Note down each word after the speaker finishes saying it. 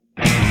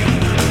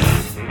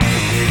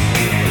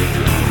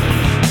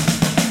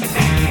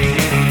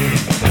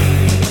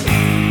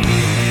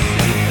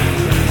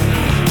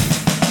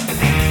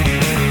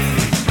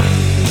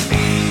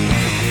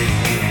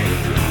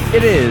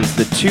It is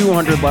the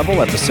 200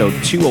 level, episode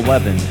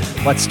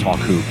 211. Let's talk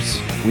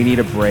hoops. We need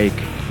a break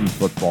from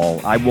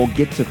football. I will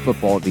get to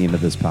football at the end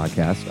of this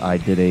podcast. I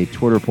did a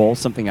Twitter poll,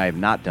 something I have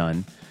not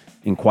done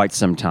in quite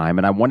some time,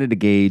 and I wanted to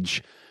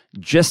gauge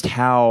just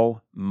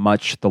how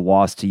much the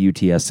loss to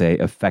UTSA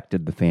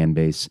affected the fan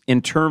base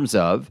in terms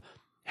of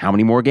how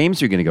many more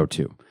games you're going to go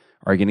to.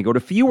 Are you going to go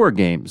to fewer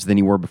games than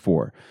you were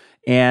before?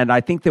 And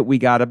I think that we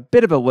got a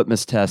bit of a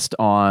litmus test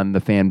on the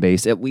fan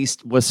base, at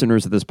least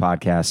listeners of this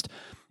podcast,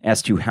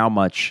 as to how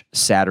much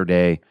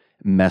Saturday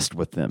messed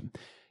with them.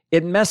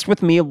 It messed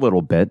with me a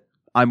little bit.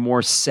 I'm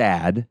more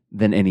sad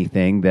than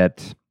anything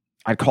that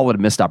I'd call it a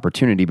missed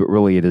opportunity, but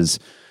really it is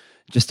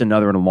just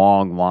another in a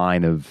long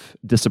line of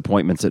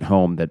disappointments at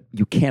home that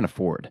you can't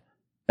afford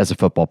as a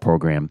football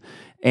program.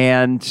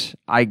 And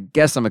I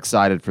guess I'm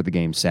excited for the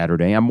game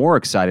Saturday. I'm more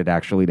excited,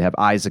 actually, to have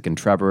Isaac and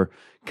Trevor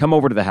come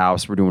over to the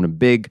house. We're doing a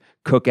big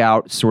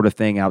cookout sort of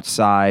thing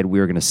outside.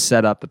 We're going to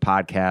set up the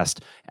podcast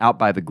out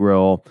by the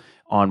grill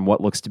on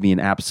what looks to be an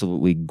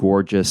absolutely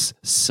gorgeous,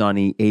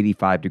 sunny,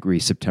 85-degree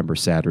September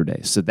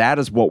Saturday. So that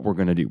is what we're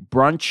going to do.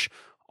 Brunch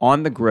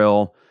on the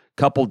grill,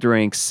 couple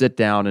drinks, sit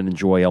down and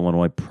enjoy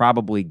Illinois,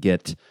 probably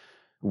get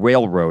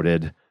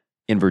railroaded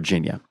in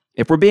Virginia.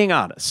 If we're being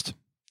honest,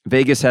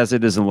 Vegas has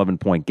it as an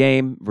 11-point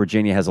game.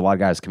 Virginia has a lot of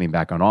guys coming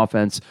back on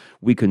offense.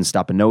 We couldn't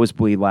stop a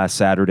nosebleed last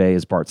Saturday,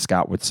 as Bart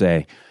Scott would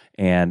say.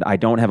 And I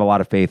don't have a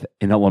lot of faith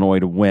in Illinois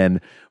to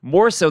win,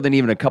 more so than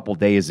even a couple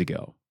days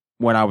ago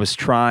when I was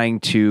trying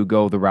to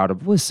go the route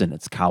of, listen,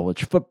 it's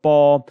college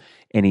football.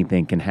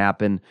 Anything can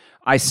happen.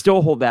 I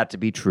still hold that to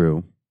be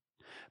true,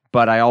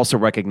 but I also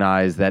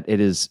recognize that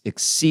it is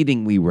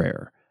exceedingly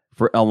rare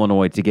for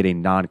Illinois to get a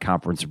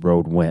non-conference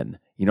road win.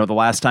 You know the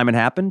last time it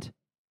happened?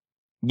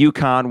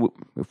 UConn,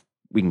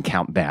 we can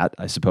count that,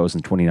 I suppose,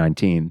 in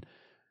 2019.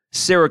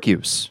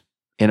 Syracuse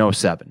in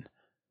 2007.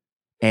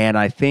 And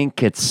I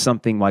think it's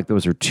something like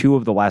those are two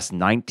of the last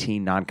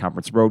 19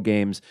 non-conference road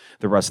games.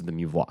 The rest of them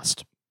you've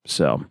lost.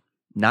 So,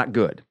 not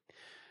good.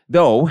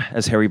 Though,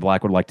 as Harry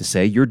Black would like to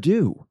say, you're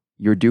due.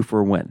 You're due for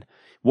a win.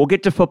 We'll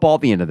get to football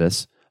at the end of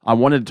this. I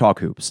wanted to talk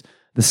hoops.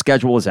 The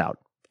schedule is out.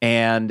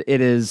 And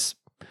it is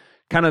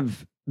kind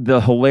of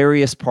the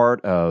hilarious part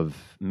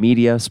of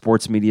media,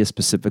 sports media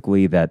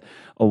specifically, that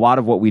a lot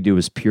of what we do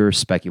is pure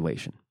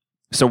speculation.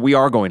 So we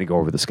are going to go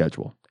over the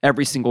schedule.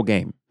 Every single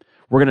game.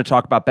 We're going to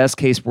talk about best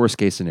case, worst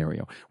case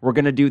scenario. We're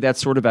going to do that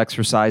sort of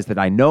exercise that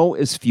I know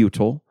is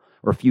futile,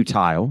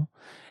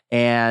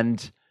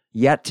 and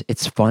yet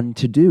it's fun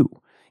to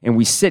do. And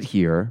we sit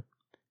here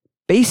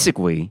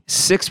basically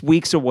 6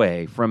 weeks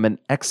away from an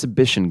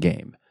exhibition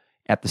game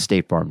at the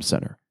State Farm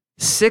Center.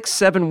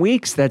 6-7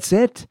 weeks, that's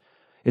it.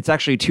 It's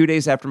actually 2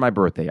 days after my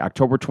birthday,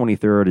 October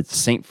 23rd. It's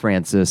St.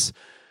 Francis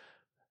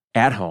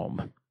at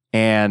home.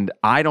 And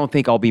I don't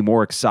think I'll be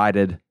more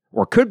excited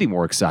or could be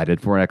more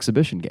excited for an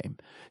exhibition game,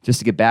 just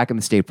to get back in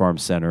the State Farm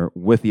Center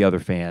with the other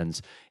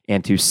fans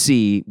and to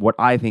see what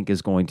I think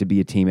is going to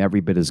be a team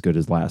every bit as good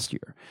as last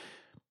year.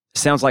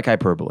 Sounds like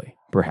hyperbole,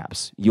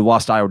 perhaps. You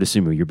lost Ayo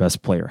Dosunmu, your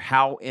best player.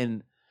 How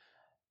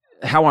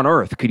on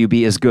earth could you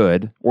be as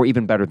good or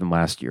even better than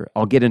last year?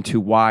 I'll get into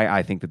why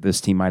I think that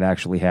this team might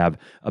actually have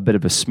a bit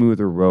of a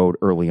smoother road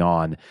early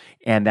on,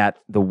 and that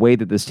the way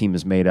that this team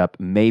is made up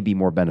may be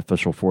more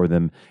beneficial for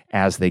them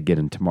as they get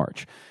into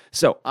March.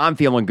 So I'm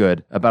feeling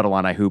good about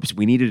Illini Hoops.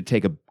 We needed to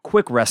take a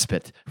quick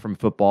respite from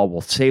football.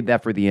 We'll save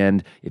that for the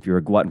end if you're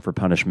a glutton for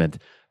punishment.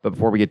 But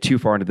before we get too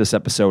far into this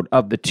episode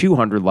of the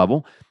 200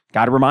 level,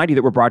 got to remind you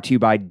that we're brought to you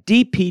by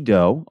DP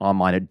Dough,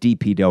 online at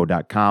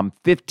dpdough.com.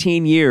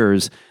 15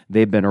 years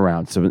they've been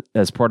around. So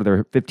as part of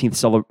their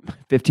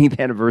 15th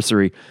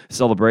anniversary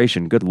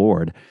celebration, good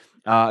Lord,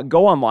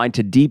 go online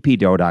to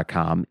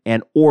dpdough.com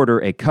and order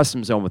a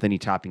custom zone with any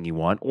topping you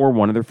want, or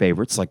one of their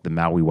favorites like the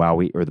Maui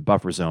Wowie or the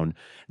Buffer Zone.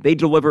 They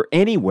deliver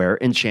anywhere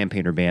in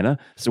Champaign-Urbana.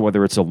 So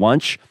whether it's a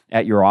lunch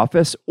at your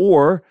office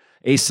or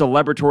a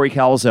celebratory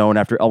calzone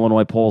after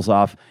Illinois pulls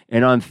off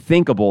an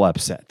unthinkable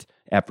upset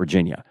at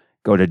Virginia,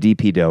 go to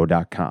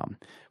dpdough.com.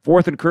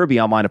 Fourth and Kirby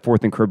online at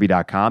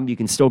fourthandkirby.com. You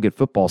can still get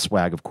football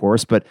swag, of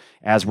course, but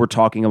as we're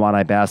talking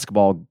Illini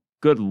basketball,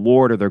 good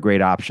Lord, are there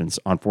great options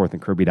on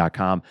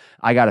fourthandkirby.com.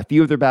 I got a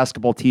few of their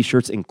basketball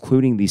t-shirts,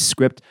 including the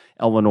Script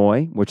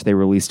Illinois, which they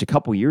released a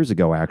couple years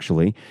ago,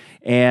 actually,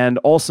 and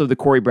also the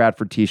Corey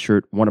Bradford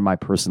t-shirt, one of my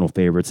personal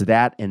favorites.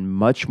 That and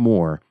much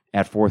more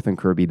at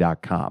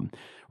fourthandkirby.com.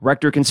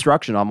 Rector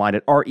Construction online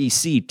at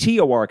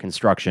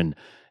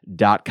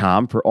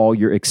rectorconstruction.com for all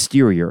your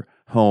exterior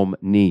home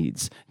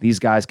needs. These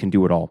guys can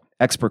do it all.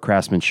 Expert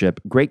craftsmanship,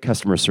 great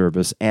customer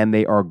service, and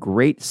they are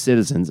great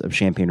citizens of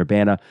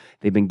Champaign-Urbana.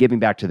 They've been giving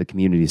back to the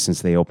community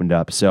since they opened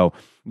up. So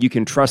you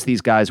can trust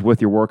these guys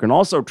with your work and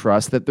also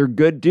trust that they're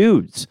good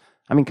dudes.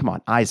 I mean, come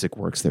on, Isaac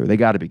works there. They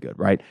got to be good,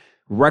 right?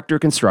 Rector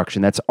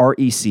Construction, that's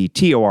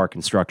RECTOR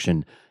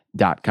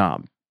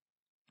construction.com.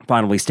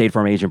 Finally, State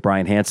Farm agent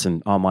Brian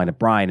Hansen online at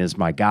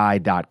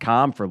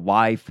bryanismyguy.com for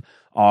life,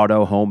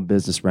 auto, home,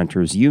 business,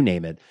 renters, you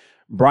name it.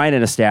 Brian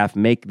and his staff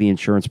make the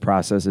insurance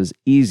process as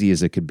easy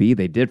as it could be.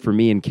 They did for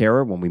me and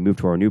Kara when we moved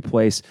to our new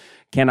place.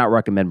 Cannot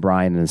recommend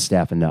Brian and his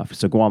staff enough.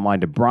 So go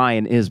online to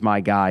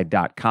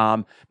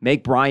brianismyguy.com.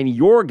 Make Brian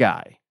your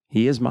guy.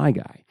 He is my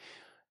guy.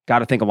 Got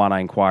to Think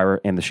Illini Inquirer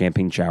and the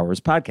Champagne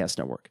Showers Podcast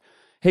Network.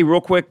 Hey, real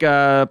quick,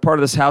 part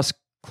of this house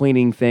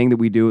cleaning thing that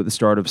we do at the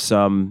start of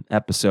some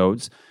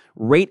episodes.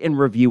 Rate and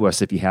review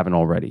us if you haven't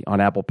already on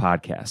Apple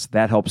Podcasts.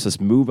 That helps us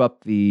move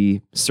up the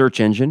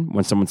search engine.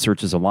 When someone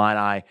searches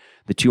Illini,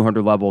 the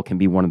 200 level can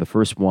be one of the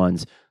first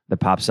ones that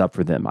pops up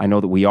for them. I know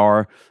that we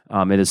are.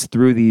 It is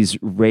through these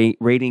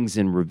ratings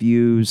and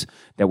reviews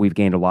that we've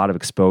gained a lot of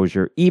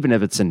exposure. Even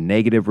if it's a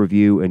negative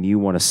review and you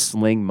want to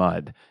sling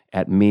mud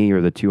at me or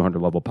the 200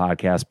 level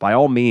podcast, by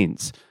all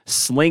means,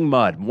 sling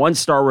mud.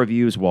 1-star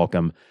reviews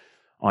welcome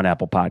on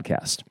Apple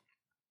Podcast.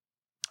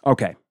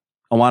 Okay,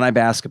 Illini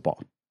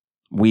basketball.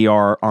 We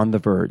are on the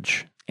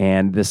verge,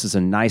 and this is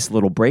a nice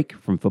little break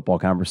from football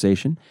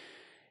conversation.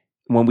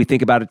 When we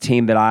think about a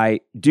team that I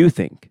do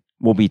think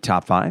will be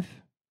top 5,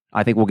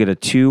 I think we'll get a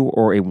 2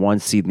 or a 1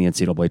 seed in the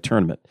NCAA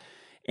tournament.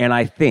 And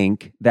I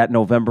think that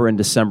November and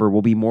December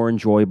will be more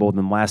enjoyable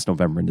than last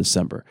November and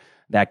December.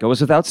 That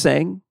goes without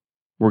saying.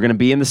 We're going to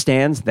be in the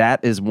stands.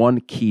 That is one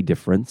key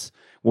difference.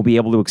 We'll be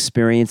able to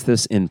experience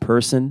this in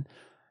person.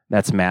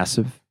 That's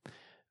massive.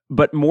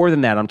 But more than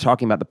that, I'm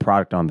talking about the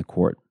product on the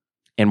court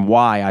and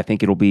why I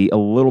think it'll be a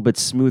little bit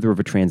smoother of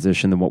a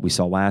transition than what we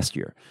saw last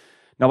year.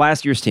 Now,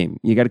 last year's team,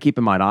 you got to keep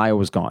in mind,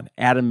 Iowa's gone.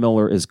 Adam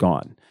Miller is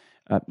gone.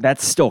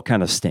 That still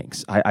kind of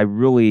stinks. I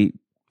really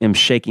am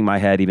shaking my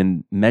head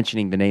even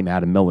mentioning the name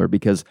Adam Miller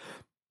because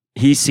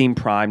he seemed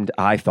primed,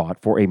 I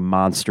thought, for a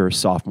monster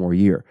sophomore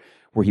year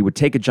where he would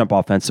take a jump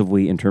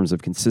offensively in terms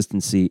of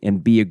consistency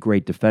and be a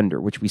great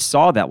defender, which we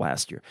saw that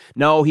last year.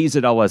 No, he's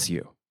at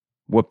LSU.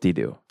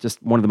 Whoop-de-doo.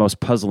 Just one of the most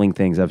puzzling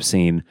things I've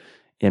seen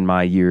in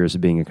my years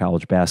of being a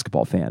college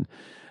basketball fan.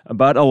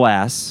 But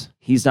alas,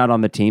 he's not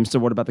on the team, so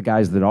what about the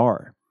guys that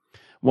are?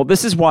 Well,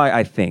 this is why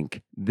I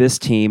think this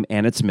team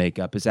and its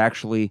makeup is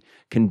actually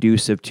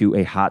conducive to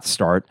a hot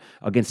start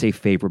against a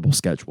favorable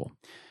schedule.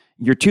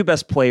 Your 2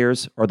 best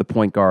players are the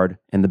point guard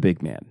and the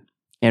big man.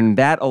 And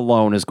that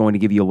alone is going to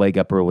give you a leg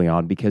up early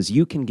on because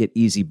you can get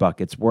easy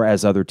buckets,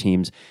 whereas other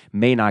teams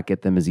may not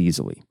get them as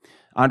easily.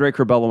 Andre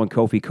Curbelo and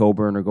Kofi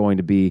Cockburn are going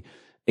to be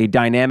a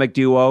dynamic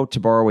duo, to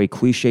borrow a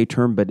cliche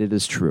term, but it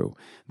is true.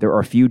 There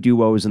are few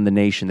duos in the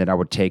nation that I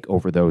would take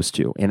over those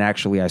two. And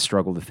actually, I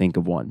struggle to think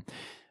of one.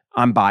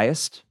 I'm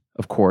biased,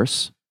 of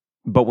course,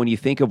 but when you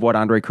think of what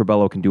Andre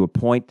Curbelo can do at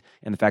point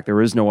and the fact there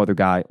is no other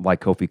guy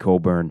like Kofi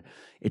Cockburn,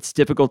 it's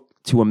difficult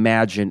to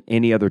imagine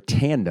any other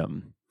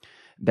tandem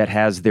that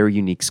has their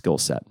unique skill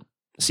set.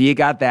 So you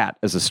got that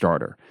as a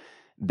starter.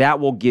 That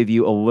will give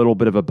you a little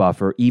bit of a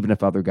buffer, even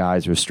if other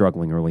guys are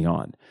struggling early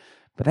on.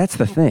 But that's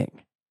the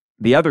thing.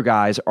 The other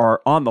guys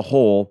are, on the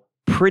whole,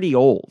 pretty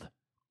old.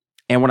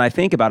 And when I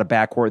think about a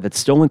backcourt that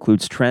still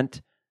includes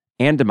Trent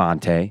and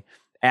DeMonte,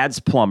 adds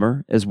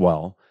Plummer as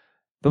well,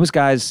 those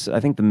guys, I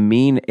think the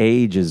mean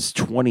age is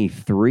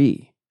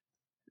 23.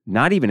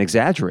 Not even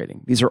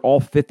exaggerating. These are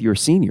all fifth-year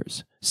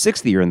seniors.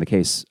 Sixth year in the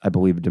case, I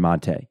believe, of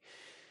DeMonte.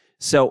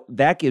 So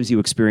that gives you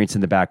experience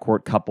in the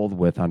backcourt coupled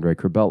with Andre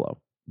Curbelo.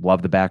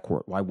 Love the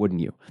backcourt. Why wouldn't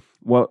you?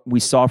 What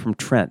we saw from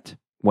Trent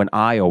when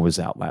Io was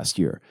out last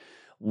year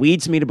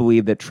leads me to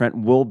believe that Trent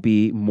will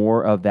be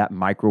more of that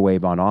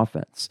microwave on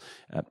offense.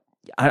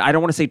 I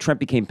don't want to say Trent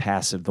became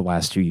passive the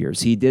last 2 years.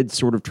 He did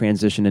sort of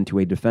transition into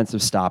a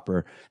defensive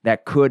stopper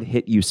that could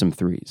hit you some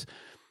threes.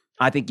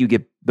 I think you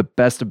get the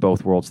best of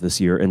both worlds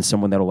this year and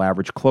someone that will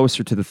average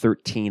closer to the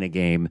 13 a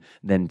game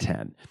than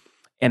 10.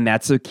 And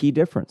that's a key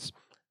difference.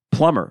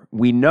 Plummer,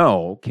 we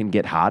know, can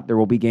get hot. There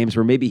will be games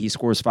where maybe he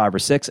scores 5 or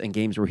 6 and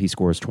games where he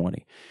scores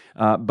 20.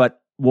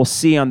 But we'll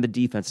see on the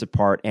defensive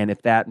part, and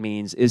if that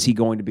means, is he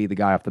going to be the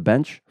guy off the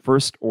bench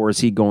first, or is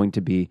he going to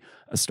be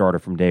a starter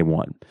from day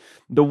one?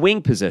 The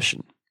wing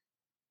position.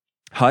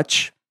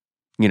 Hutch,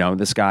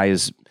 this guy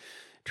is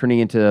turning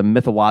into a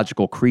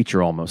mythological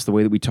creature almost, the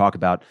way that we talk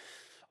about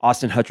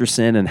Austin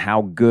Hutcherson and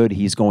how good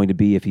he's going to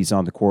be if he's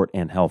on the court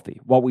and healthy.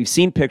 Well, we've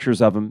seen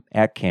pictures of him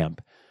at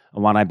camp.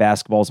 Illini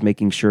basketball is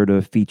making sure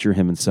to feature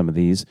him in some of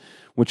these,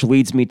 which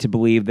leads me to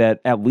believe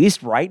that at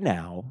least right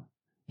now,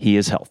 he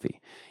is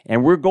healthy.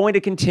 And we're going to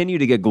continue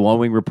to get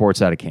glowing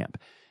reports out of camp.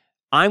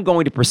 I'm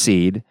going to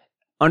proceed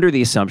under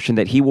the assumption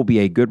that he will be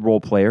a good role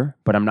player,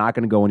 but I'm not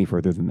going to go any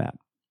further than that.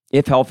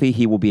 If healthy,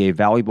 he will be a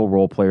valuable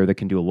role player that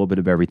can do a little bit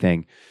of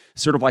everything,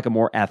 sort of like a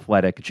more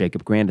athletic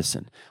Jacob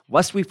Grandison.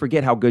 Lest we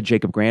forget how good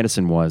Jacob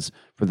Grandison was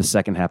for the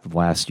second half of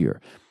last year.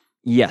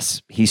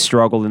 Yes, he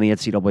struggled in the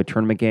NCAA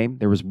tournament game.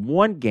 There was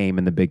one game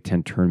in the Big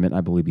Ten tournament,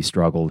 I believe he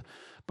struggled.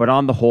 But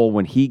on the whole,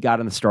 when he got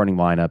in the starting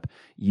lineup,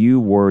 you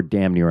were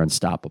damn near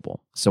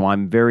unstoppable. So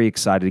I'm very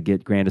excited to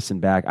get Grandison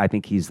back. I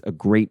think he's a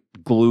great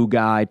glue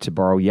guy, to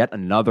borrow yet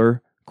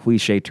another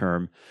cliche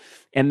term.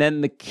 And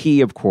then the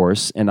key, of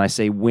course, and I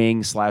say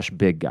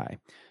wing/big guy,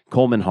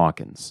 Coleman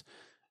Hawkins.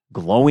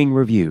 Glowing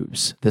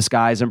reviews. This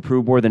guy's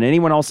improved more than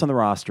anyone else on the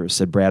roster,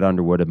 said Brad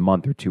Underwood a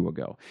month or two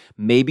ago.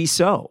 Maybe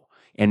so.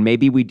 And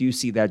maybe we do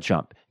see that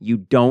jump. You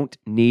don't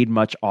need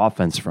much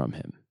offense from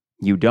him.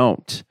 You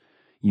don't.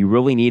 You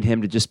really need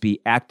him to just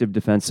be active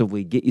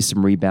defensively, get you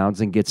some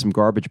rebounds, and get some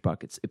garbage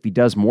buckets. If he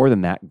does more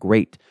than that,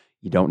 great.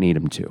 You don't need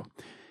him to.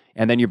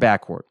 And then your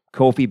backcourt.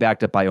 Kofi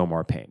backed up by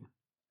Omar Payne.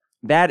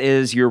 That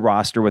is your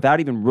roster without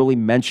even really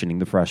mentioning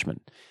the freshmen.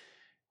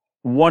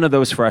 One of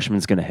those freshmen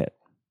is going to hit.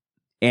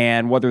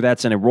 And whether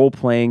that's in a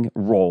role-playing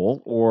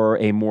role or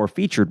a more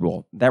featured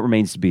role, that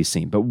remains to be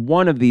seen. But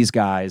one of these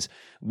guys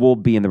will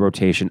be in the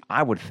rotation,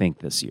 I would think,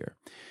 this year.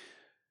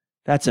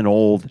 That's an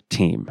old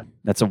team.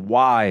 That's a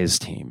wise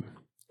team.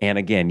 And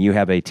again, you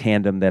have a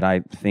tandem that I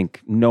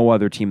think no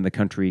other team in the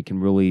country can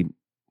really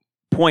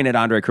point at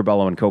Andre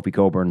Curbelo and Kofi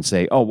Coburn and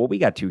say, oh, well, we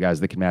got two guys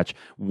that can match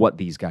what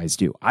these guys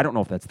do. I don't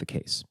know if that's the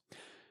case.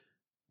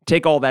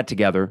 Take all that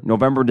together.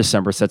 November and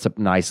December sets up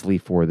nicely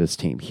for this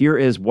team. Here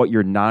is what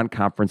your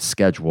non-conference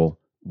schedule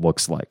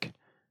looks like.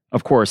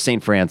 Of course,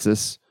 St.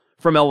 Francis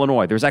from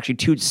Illinois. There's actually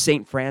two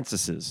St.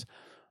 Francis's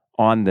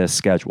on this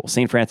schedule.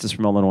 St. Francis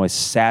from Illinois,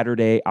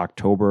 Saturday,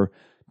 October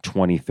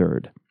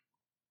 23rd.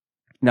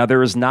 Now,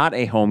 there is not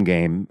a home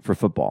game for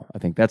football. I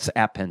think that's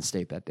at Penn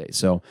State that day.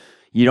 So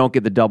you don't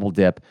get the double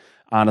dip.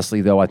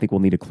 Honestly, though, I think we'll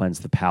need to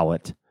cleanse the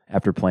palate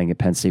after playing at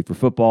Penn State for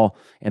football,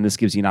 and this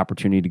gives you an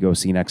opportunity to go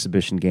see an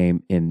exhibition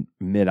game in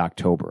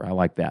mid-October. I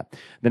like that.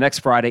 The next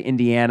Friday,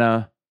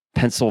 Indiana,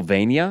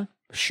 Pennsylvania.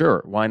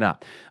 Sure, why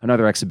not?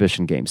 Another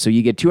exhibition game. So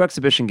you get two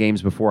exhibition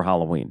games before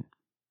Halloween.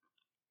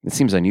 It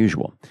seems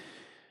unusual.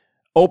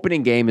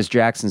 Opening game is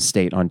Jackson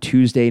State on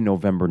Tuesday,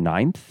 November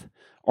 9th.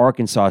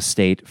 Arkansas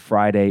State,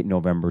 Friday,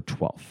 November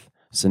 12th.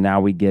 So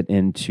now we get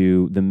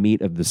into the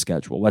meat of the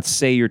schedule. Let's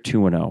say you're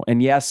 2-0.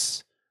 And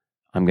yes,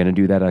 I'm going to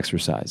do that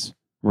exercise.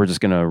 We're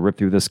just going to rip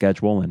through the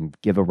schedule and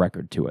give a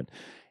record to it.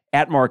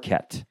 At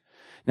Marquette.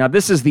 Now,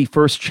 this is the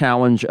first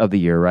challenge of the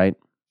year, right?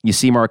 You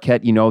see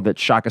Marquette, you know that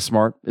Shaka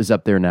Smart is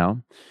up there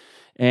now.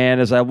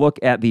 And as I look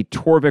at the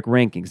Torvik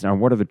rankings, now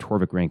what are the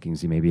Torvik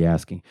rankings, you may be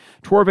asking?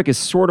 Torvik is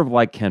sort of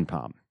like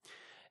KenPom.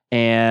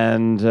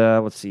 And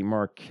let's see,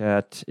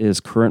 Marquette is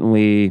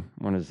currently,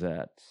 what is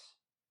that?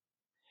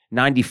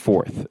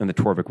 94th in the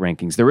Torvik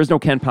rankings. There is no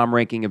KenPom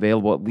ranking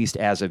available, at least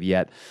as of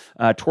yet.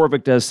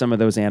 Torvik does some of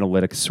those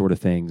analytics sort of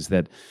things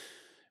that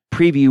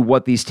preview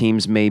what these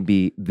teams may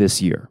be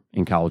this year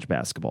in college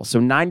basketball.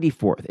 So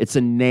 94th. It's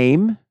a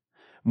name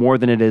more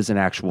than it is an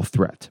actual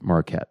threat,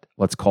 Marquette.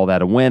 Let's call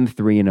that a win,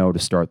 3-0 to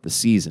start the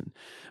season.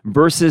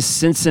 Versus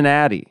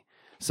Cincinnati.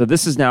 So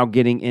this is now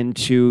getting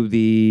into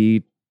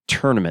the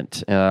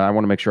tournament. I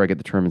want to make sure I get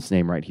the tournament's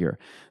name right here.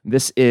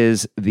 This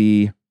is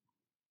the,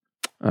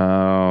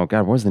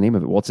 what was the name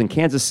of it? Well, it's in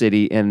Kansas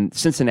City, and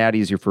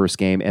Cincinnati is your first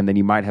game, and then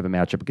you might have a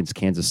matchup against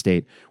Kansas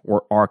State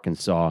or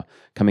Arkansas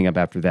coming up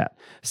after that.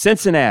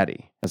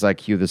 Cincinnati, as I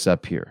cue this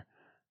up here,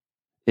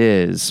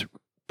 is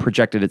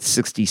projected at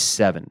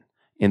 67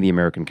 in the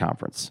American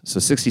Conference. So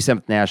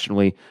 67th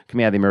nationally,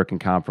 coming out of the American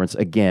Conference.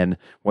 Again,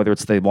 whether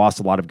it's they lost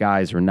a lot of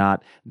guys or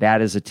not,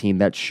 that is a team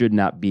that should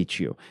not beat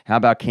you. How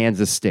about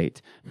Kansas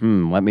State?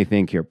 Let me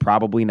think here.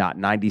 Probably not.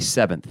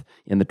 97th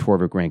in the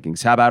Torvik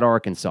rankings. How about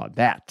Arkansas?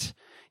 That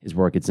is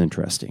where it gets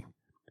interesting.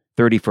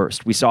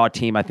 31st. We saw a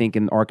team, I think,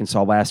 in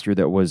Arkansas last year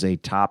that was a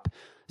top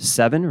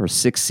 7 or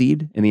 6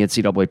 seed in the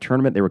NCAA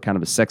tournament. They were kind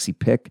of a sexy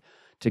pick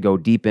to go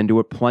deep into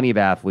it. Plenty of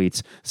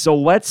athletes. So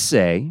let's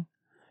say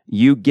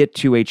you get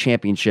to a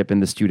championship in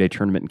this 2-day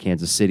tournament in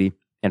Kansas City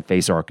and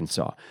face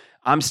Arkansas.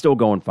 I'm still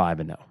going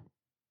 5-0.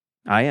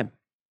 I am.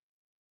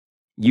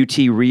 UT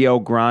Rio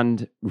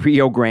Grande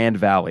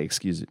Valley,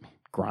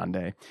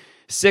 Grande.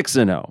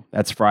 6-0.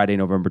 That's Friday,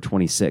 November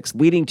 26th.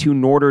 Leading to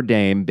Notre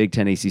Dame Big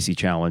Ten ACC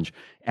Challenge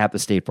at the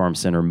State Farm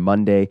Center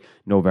Monday,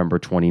 November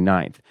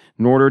 29th.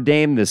 Notre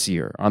Dame this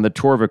year on the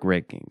Torvik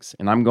rankings,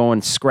 and I'm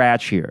going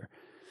scratch here,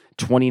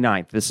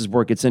 29th. This is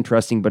where it gets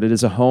interesting, but it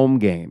is a home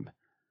game.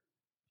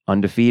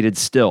 Undefeated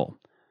still.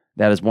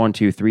 That is 1,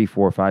 2, 3,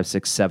 4, 5,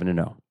 6,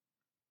 7-0.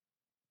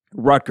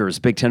 Rutgers,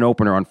 Big Ten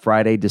opener on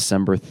Friday,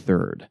 December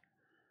 3rd.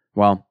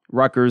 Well,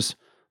 Rutgers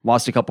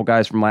lost a couple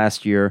guys from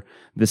last year.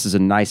 This is a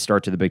nice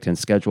start to the Big Ten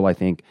schedule, I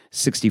think.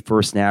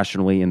 61st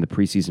nationally in the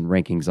preseason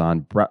rankings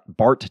on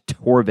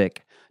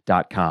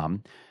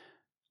barttorvik.com.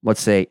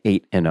 Let's say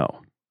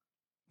 8-0.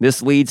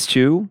 This leads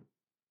to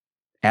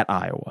at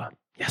Iowa.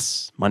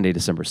 Yes, Monday,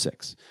 December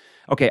 6th.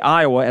 Okay,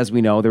 Iowa, as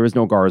we know, there is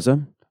no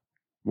Garza.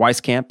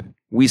 Wieskamp,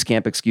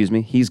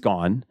 he's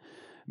gone.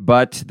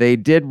 But they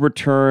did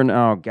return,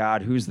 oh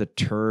God, who's the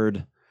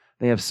turd?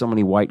 They have so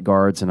many white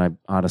guards, and I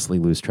honestly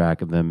lose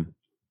track of them.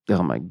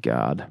 Oh my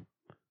God.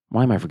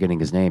 Why am I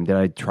forgetting his name? Did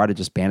I try to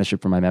just banish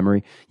it from my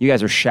memory? You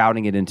guys are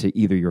shouting it into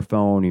either your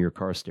phone or your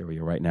car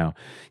stereo right now.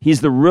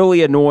 He's the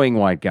really annoying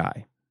white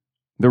guy.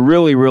 The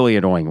really, really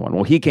annoying one.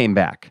 Well, he came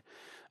back.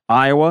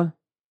 Iowa,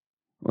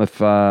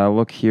 if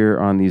look here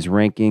on these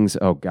rankings,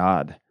 oh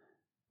God.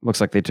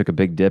 Looks like they took a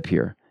big dip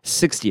here.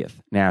 60th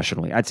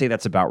nationally. I'd say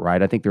that's about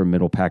right. I think they're a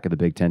middle pack of the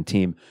Big Ten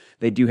team.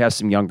 They do have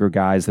some younger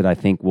guys that I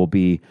think will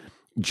be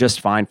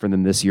just fine for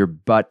them this year,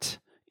 but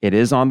it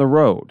is on the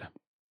road.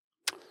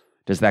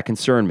 Does that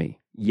concern me?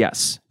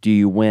 Yes. Do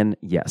you win?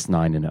 Yes,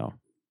 9-0.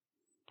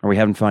 Are we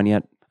having fun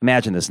yet?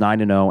 Imagine this,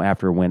 9-0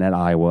 after a win at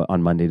Iowa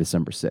on Monday,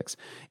 December 6th.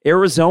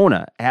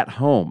 Arizona at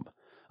home,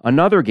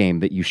 another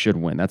game that you should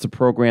win. That's a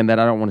program that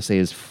I don't want to say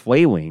is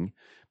flailing,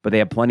 but they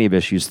have plenty of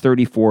issues.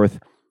 34th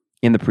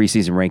in the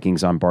preseason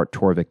rankings on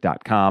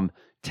barttorvik.com,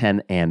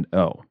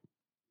 10-0.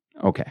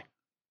 Okay.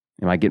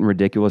 Am I getting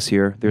ridiculous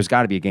here? There's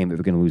got to be a game that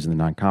they're going to lose in the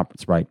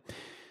non-conference, right?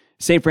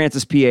 St.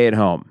 Francis, PA at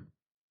home.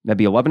 That'd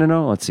be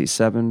 11-0. Let's see,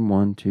 7,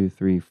 1, 2,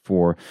 3,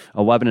 4.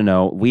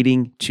 11-0,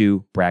 leading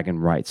to bragging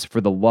rights.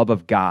 For the love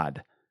of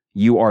God,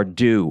 you are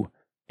due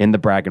in the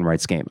bragging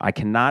rights game. I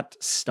cannot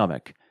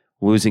stomach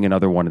losing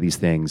another one of these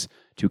things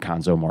to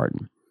Conzo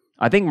Martin.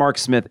 I think Mark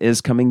Smith is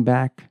coming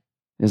back.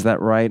 Is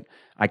that right?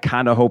 I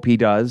kind of hope he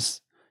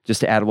does,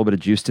 just to add a little bit of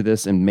juice to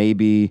this. And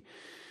maybe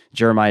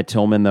Jeremiah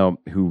Tillman, though,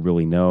 who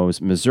really knows.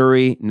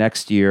 Missouri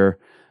next year,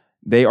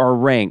 they are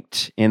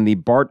ranked in the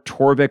Bart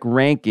Torvik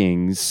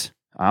rankings.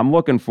 I'm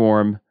looking for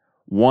them,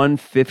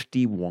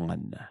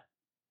 151.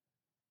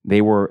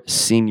 They were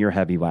senior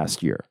heavy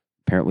last year.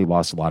 Apparently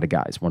lost a lot of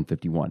guys,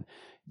 151.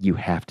 You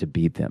have to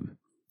beat them,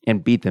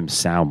 and beat them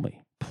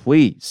soundly.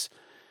 Please.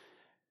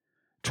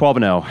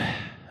 12-0.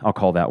 I'll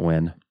call that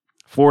win.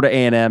 Florida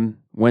A&M,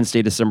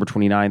 Wednesday, December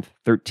 29th,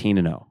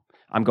 13-0.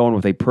 I'm going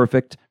with a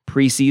perfect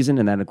preseason,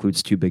 and that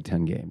includes 2 Big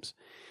Ten games.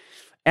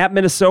 At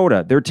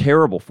Minnesota, they're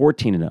terrible,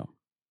 14-0.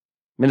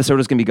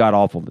 Minnesota's going to be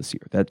god-awful this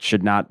year. That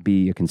should not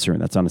be a concern.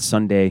 That's on a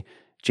Sunday,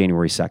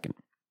 January 2nd.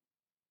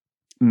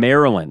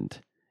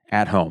 Maryland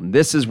at home.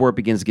 This is where it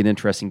begins to get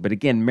interesting. But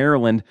again,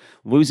 Maryland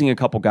losing a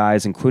couple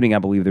guys, including, I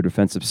believe, their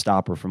defensive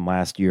stopper from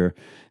last year.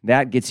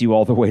 That gets you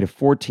all the way to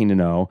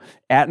 14-0.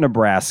 At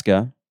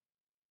Nebraska,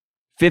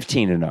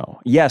 15-0.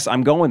 Yes,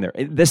 I'm going there.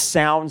 This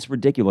sounds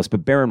ridiculous,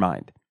 but bear in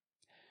mind,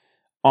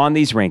 on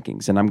these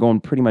rankings, and I'm going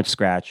pretty much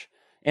scratch,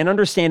 and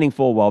understanding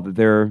full well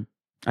that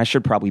I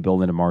should probably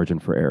build in a margin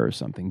for error or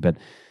something, but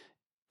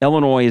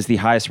Illinois is the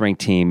highest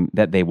ranked team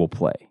that they will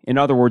play. In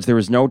other words, there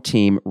is no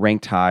team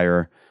ranked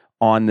higher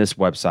on this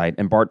website,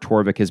 and Bart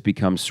Torvik has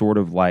become sort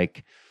of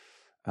like,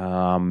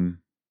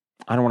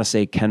 I don't want to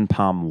say Ken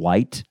Palm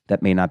light.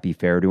 That may not be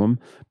fair to him,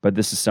 but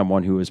this is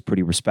someone who is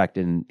pretty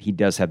respected, and he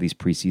does have these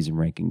preseason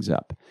rankings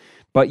up.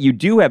 But you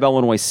do have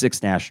Illinois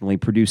 6th nationally,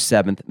 Purdue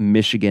 7th,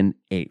 Michigan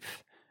 8th,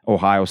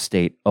 Ohio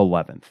State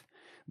 11th.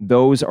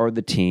 Those are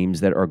the teams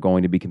that are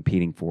going to be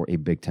competing for a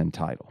Big Ten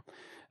title.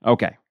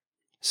 Okay,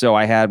 so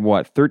I had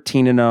 13-0,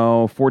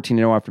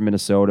 14-0 after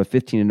Minnesota,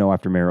 15-0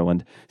 after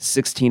Maryland,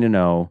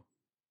 16-0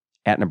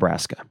 at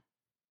Nebraska.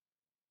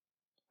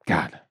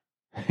 God.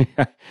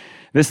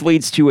 This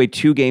leads to a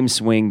 2-game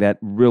swing that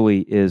really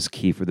is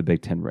key for the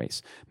Big Ten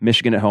race.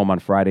 Michigan at home on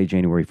Friday,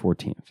 January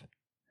 14th.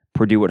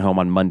 Purdue at home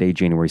on Monday,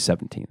 January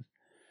 17th.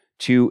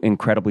 2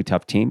 incredibly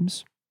tough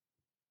teams.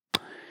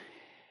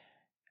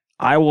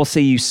 I will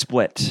say you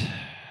split.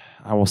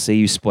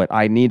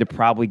 I need to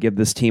probably give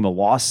this team a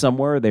loss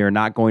somewhere. They are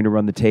not going to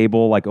run the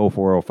table like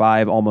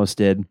 04-05 almost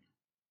did.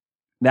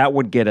 That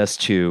would get us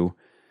to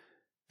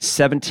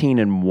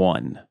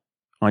 17-1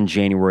 on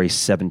January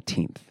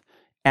 17th.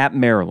 At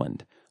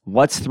Maryland,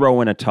 let's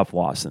throw in a tough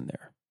loss in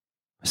there.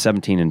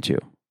 17-2.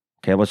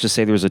 Okay, let's just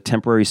say there was a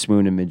temporary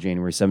swoon in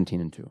mid-January,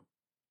 17-2.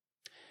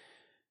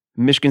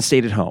 Michigan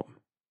State at home.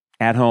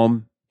 At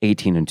home,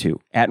 18-2.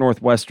 At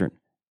Northwestern,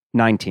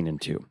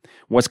 19-2.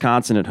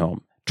 Wisconsin at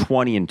home,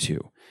 20-2.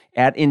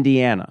 At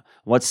Indiana,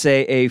 let's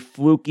say a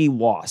fluky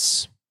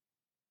loss.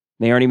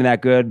 They aren't even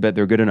that good, but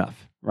they're good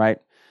enough, right?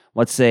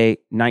 Let's say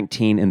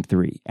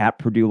 19-3. At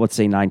Purdue, let's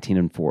say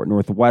 19-4.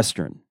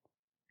 Northwestern,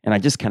 and I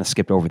just kind of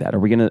skipped over that.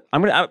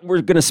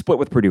 We're gonna split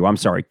with Purdue. I'm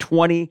sorry,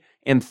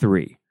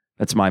 20-3.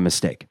 That's my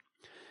mistake.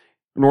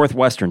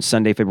 Northwestern,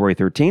 Sunday, February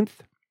 13th,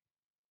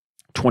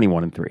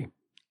 21-3.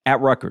 At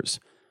Rutgers,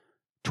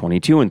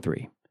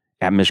 22-3.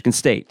 At Michigan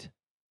State,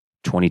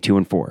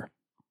 22-4.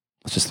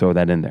 Let's just throw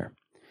that in there.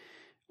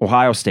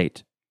 Ohio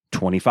State,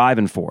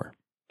 25-4.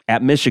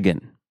 At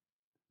Michigan,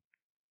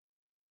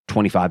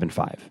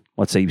 25-5.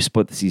 Let's say you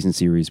split the season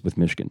series with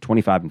Michigan,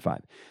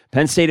 25-5.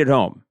 Penn State at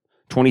home,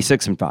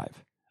 26-5.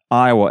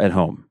 Iowa at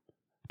home,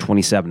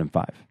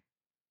 27-5.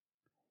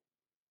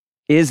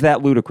 Is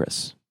that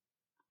ludicrous?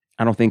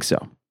 I don't think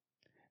so.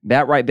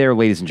 That right there,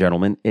 ladies and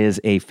gentlemen, is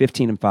a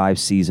 15-5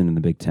 season in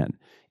the Big Ten.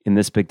 In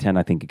this Big Ten,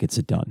 I think it gets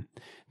it done.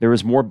 There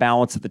is more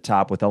balance at the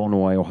top with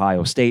Illinois,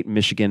 Ohio State,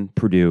 Michigan,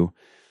 Purdue.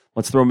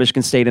 Let's throw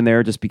Michigan State in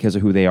there just because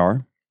of who they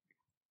are.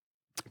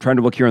 Trying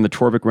to look here in the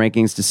Torvik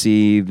rankings to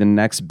see the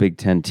next Big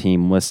Ten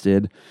team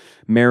listed.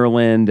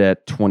 Maryland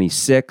at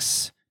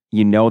 26.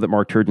 You know that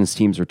Mark Turgeon's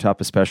teams are tough,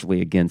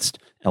 especially against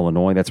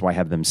Illinois. That's why I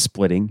have them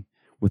splitting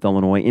with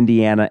Illinois.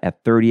 Indiana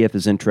at 30th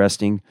is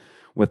interesting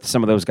with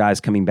some of those guys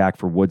coming back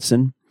for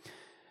Woodson.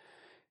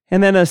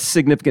 And then a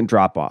significant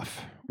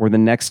drop-off where the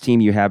next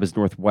team you have is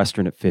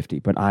Northwestern at 50.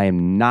 But I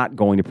am not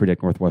going to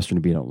predict Northwestern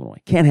to beat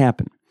Illinois. Can't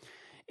happen.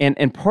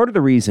 And part of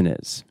the reason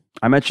is,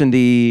 I mentioned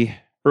the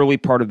early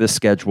part of this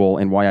schedule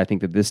and why I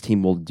think that this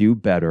team will do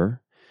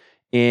better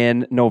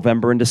in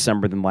November and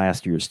December than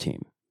last year's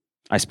team.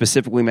 I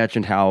specifically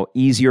mentioned how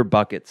easier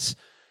buckets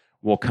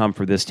will come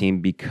for this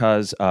team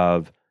because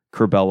of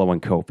Curbelo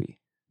and Kofi.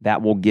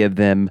 That will give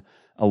them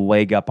a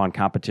leg up on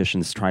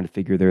competitions trying to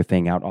figure their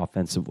thing out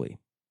offensively.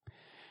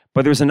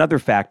 But there's another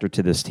factor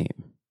to this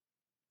team.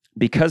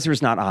 Because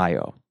there's not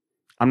Io,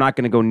 I'm not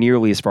going to go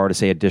nearly as far to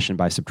say addition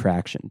by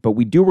subtraction. But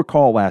we do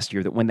recall last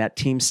year that when that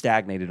team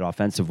stagnated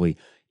offensively,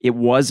 it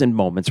was in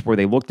moments where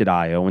they looked at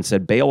Io and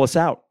said, bail us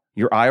out.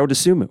 You're Io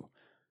DeSumo.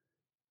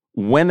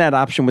 When that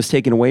option was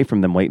taken away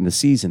from them late in the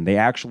season, they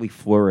actually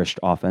flourished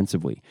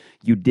offensively.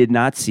 You did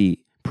not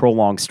see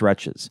prolonged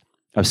stretches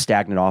of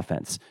stagnant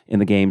offense in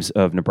the games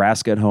of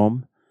Nebraska at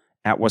home,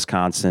 at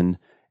Wisconsin,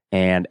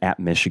 and at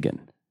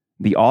Michigan.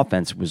 The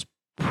offense was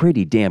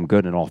pretty damn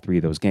good in all three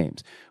of those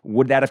games.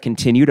 Would that have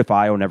continued if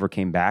Io never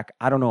came back?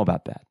 I don't know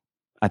about that.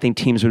 I think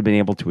teams would have been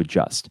able to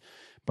adjust.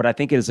 But I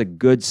think it is a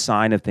good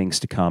sign of things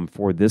to come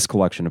for this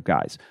collection of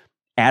guys.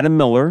 Adam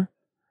Miller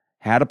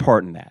had a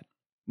part in that.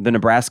 The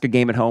Nebraska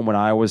game at home when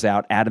Iowa was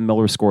out, Adam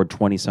Miller scored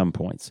 20-some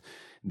points.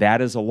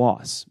 That is a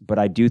loss, but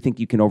I do think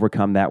you can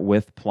overcome that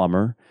with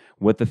Plummer,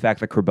 with the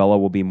fact that Curbelo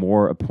will be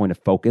more a point of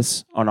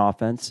focus on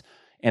offense,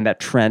 and that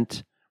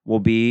Trent will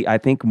be, I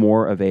think,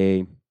 more of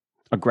a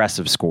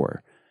aggressive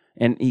scorer.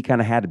 And he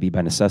kind of had to be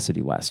by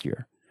necessity last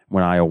year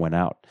when Iowa went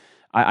out.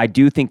 I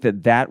do think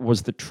that that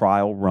was the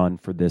trial run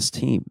for this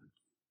team,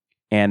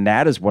 and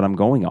that is what I'm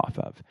going off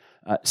of.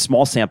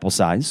 Small sample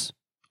size.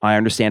 I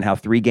understand how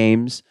 3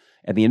 games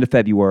at the end of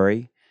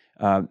February,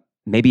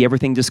 maybe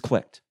everything just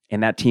clicked,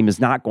 and that team is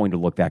not going to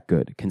look that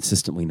good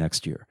consistently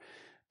next year.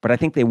 But I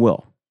think they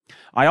will.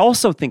 I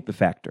also think the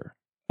factor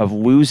of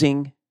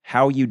losing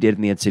how you did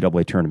in the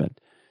NCAA tournament,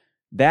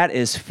 that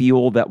is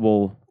fuel that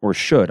will, or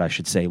should, I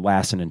should say,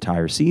 last an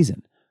entire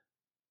season.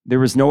 There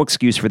was no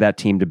excuse for that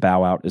team to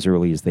bow out as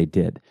early as they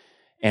did.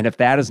 And if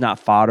that is not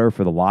fodder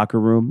for the locker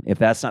room, if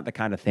that's not the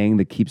kind of thing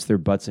that keeps their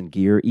butts in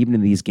gear, even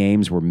in these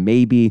games where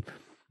maybe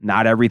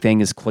not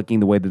everything is clicking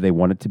the way that they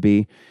want it to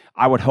be,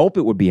 I would hope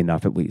it would be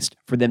enough at least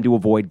for them to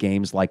avoid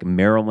games like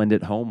Maryland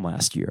at home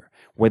last year,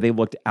 where they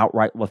looked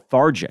outright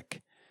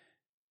lethargic.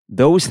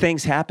 Those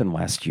things happened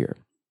last year.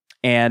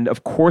 And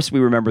of course, we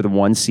remember the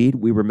 1 seed.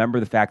 We remember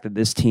the fact that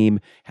this team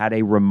had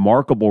a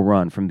remarkable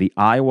run from the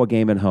Iowa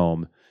game at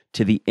home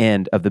to the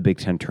end of the Big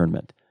Ten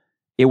tournament.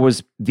 It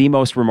was the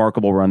most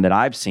remarkable run that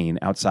I've seen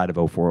outside of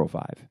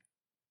 04-05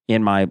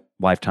 in my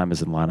lifetime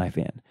as an Illini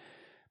fan.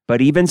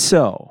 But even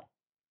so,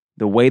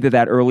 the way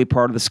that early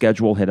part of the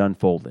schedule had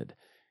unfolded,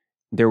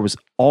 there was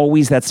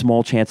always that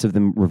small chance of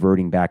them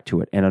reverting back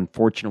to it. And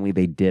unfortunately,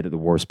 they did at the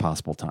worst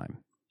possible time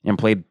and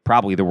played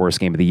probably the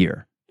worst game of the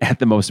year at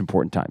the most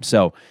important time.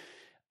 So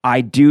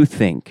I do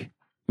think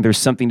there's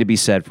something to be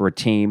said for a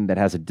team that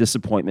has a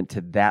disappointment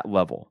to that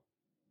level,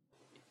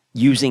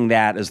 using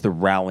that as the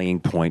rallying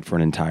point for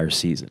an entire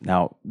season.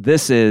 Now,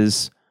 this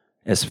is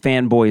as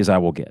fanboy as I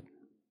will get.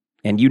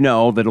 And you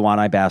know that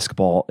Illini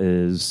basketball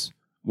is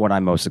what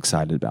I'm most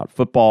excited about.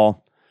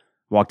 Football,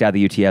 walked out of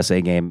the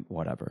UTSA game,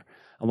 whatever.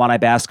 Illini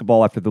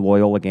basketball after the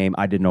Loyola game,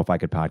 I didn't know if I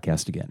could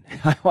podcast again.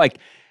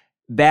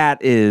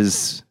 That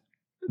is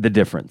the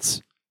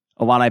difference.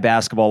 Illini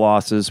basketball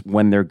losses,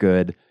 when they're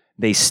good,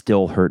 they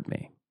still hurt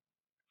me.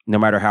 No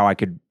matter how I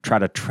could try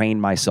to train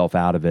myself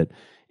out of it,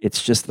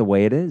 it's just the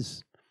way it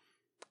is.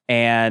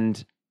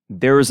 And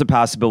there is a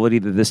possibility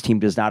that this team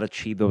does not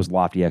achieve those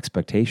lofty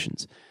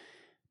expectations.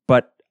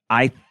 But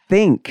I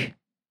think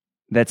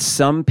that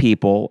some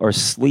people are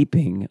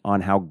sleeping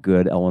on how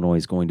good Illinois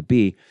is going to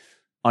be,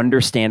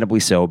 understandably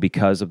so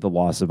because of the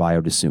loss of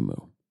Io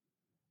DeSumo.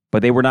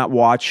 But they were not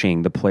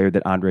watching the player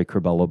that Andre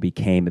Curbelo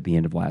became at the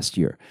end of last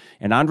year.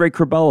 And Andre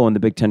Curbelo in the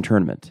Big Ten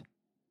tournament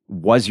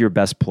was your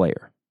best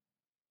player.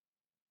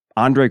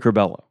 Andre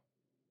Curbelo,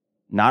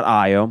 not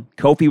Io.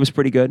 Kofi was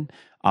pretty good.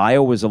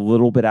 Io was a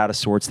little bit out of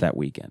sorts that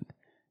weekend.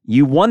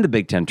 You won the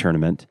Big Ten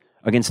tournament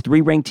against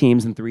 3 ranked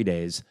teams in 3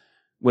 days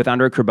with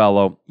Andre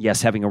Curbelo,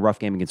 yes, having a rough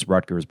game against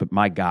Rutgers, but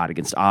my God,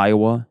 against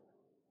Iowa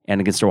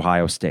and against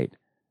Ohio State.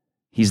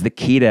 He's the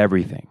key to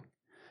everything.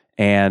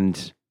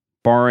 And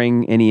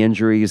barring any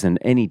injuries, and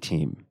any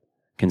team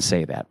can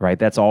say that, right?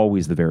 That's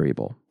always the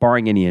variable.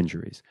 Barring any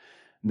injuries,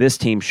 this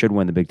team should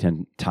win the Big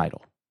Ten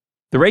title.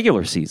 The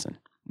regular season,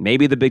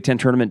 maybe the Big Ten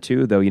tournament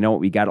too, though you know what,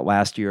 we got it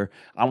last year.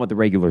 I want the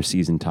regular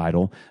season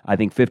title. I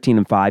think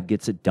 15-5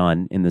 gets it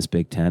done in this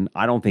Big Ten.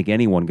 I don't think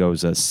anyone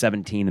goes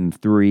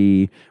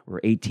 17-3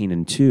 or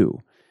 18-2.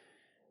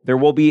 There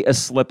will be a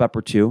slip up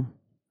or two,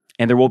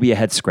 and there will be a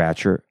head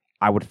scratcher,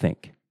 I would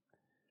think.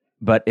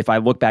 But if I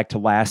look back to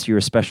last year,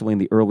 especially in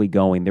the early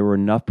going, there were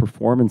enough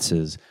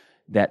performances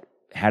that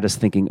had us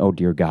thinking, oh,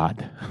 dear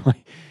God,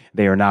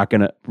 they are not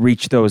going to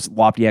reach those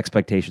lofty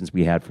expectations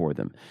we had for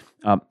them.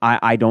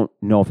 I don't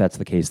know if that's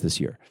the case this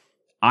year.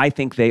 I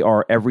think they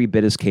are every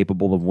bit as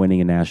capable of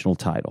winning a national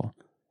title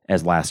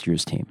as last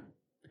year's team.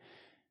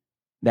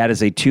 That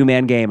is a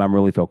 2-man game I'm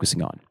really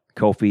focusing on,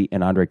 Kofi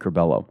and Andre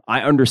Curbelo.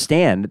 I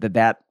understand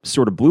that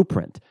sort of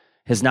blueprint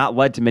has not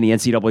led to many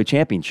NCAA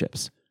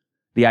championships.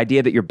 The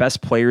idea that your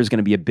best player is going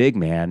to be a big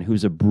man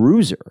who's a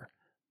bruiser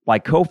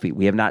like Kofi.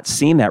 We have not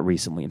seen that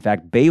recently. In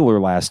fact, Baylor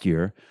last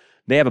year,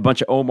 they have a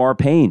bunch of Omar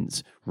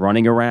Paynes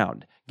running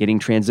around, getting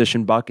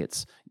transition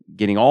buckets,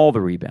 getting all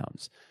the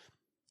rebounds.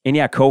 And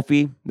yeah,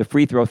 Kofi, the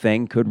free throw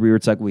thing could rear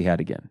its ugly head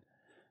again.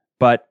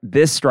 But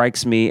this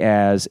strikes me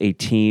as a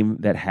team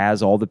that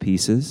has all the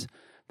pieces,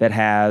 that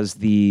has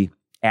the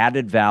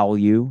added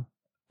value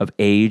of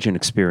age and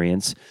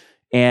experience,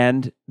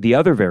 and the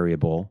other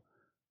variable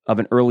of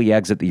an early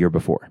exit the year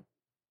before,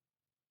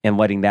 and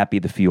letting that be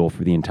the fuel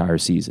for the entire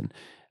season.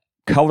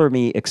 Color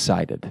me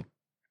excited.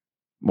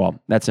 Well,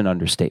 that's an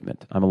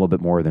understatement. I'm a little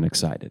bit more than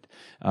excited.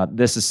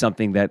 This is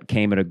something that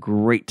came at a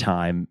great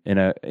time in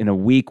a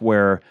week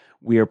where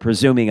we are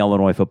presuming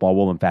Illinois football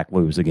will in fact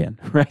lose again,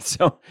 right?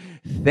 So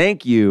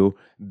thank you,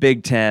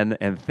 Big Ten,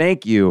 and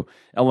thank you,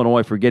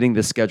 Illinois, for getting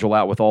this schedule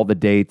out with all the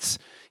dates.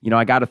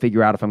 I got to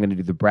figure out if I'm going to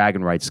do the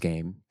bragging rights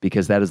game,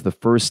 because that is the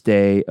first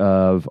day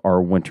of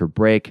our winter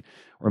break,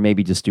 or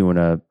maybe just doing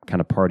a kind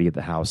of party at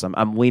the house.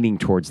 I'm leaning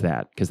towards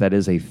that, because that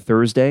is a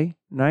Thursday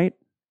night,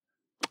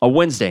 a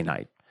Wednesday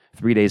night,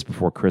 3 days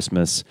before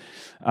Christmas.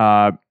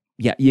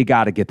 Yeah, you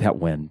got to get that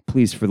win.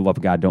 Please, for the love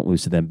of God, don't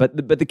lose to them. But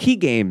the key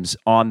games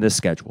on this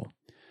schedule: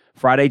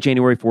 Friday,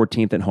 January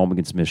 14th at home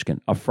against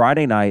Michigan. A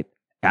Friday night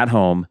at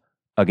home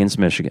against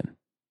Michigan.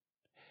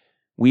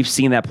 We've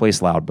seen that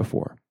place loud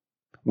before.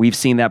 We've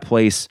seen that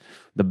place,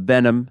 the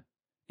Venom,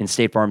 in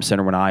State Farm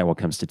Center when Iowa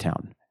comes to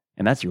town.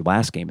 And that's your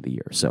last game of the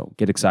year, so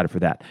get excited for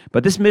that.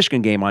 But this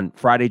Michigan game on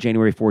Friday,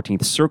 January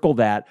 14th, circle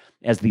that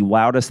as the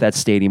loudest that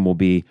stadium will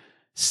be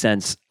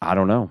since, I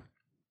don't know,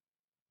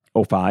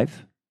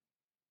 05?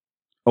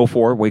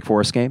 04 Wake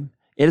Forest game.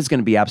 It is going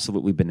to be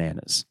absolutely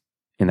bananas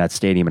in that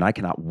stadium, and I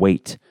cannot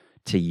wait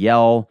to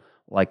yell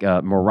like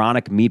a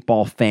moronic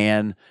meatball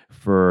fan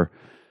for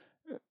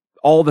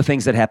all the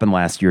things that happened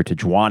last year to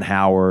Juwan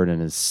Howard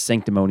and his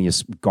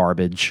sanctimonious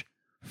garbage.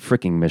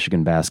 Freaking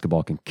Michigan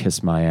basketball can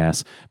kiss my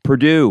ass.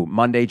 Purdue,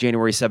 Monday,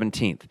 January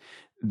 17th.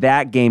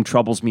 That game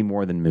troubles me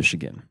more than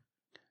Michigan.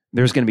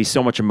 There's going to be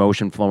so much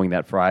emotion flowing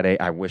that Friday.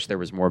 I wish there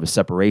was more of a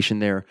separation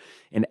there.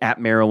 And at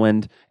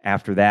Maryland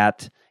after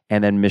that,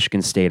 and then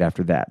Michigan State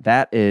after that.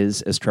 That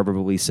is, as Trevor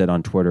Valise said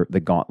on Twitter, the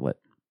gauntlet.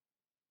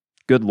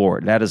 Good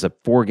Lord, that is a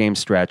 4-game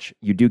stretch.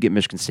 You do get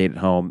Michigan State at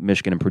home,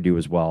 Michigan and Purdue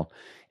as well.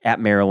 At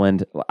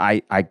Maryland,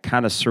 I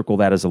kind of circle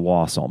that as a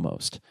loss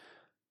almost.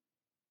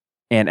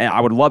 And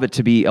I would love it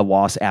to be a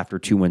loss after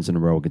 2 wins in a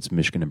row against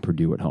Michigan and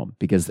Purdue at home,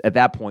 because at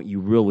that point, you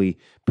really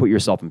put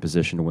yourself in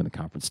position to win the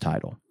conference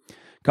title.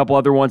 A couple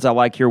other ones I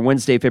like here.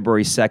 Wednesday,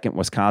 February 2nd,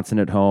 Wisconsin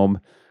at home.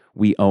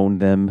 We own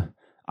them.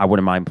 I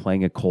wouldn't mind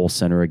playing at Kohl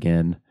Center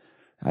again.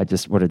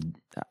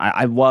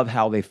 I love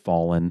how they've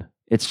fallen.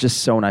 It's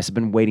just so nice. I've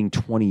been waiting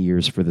 20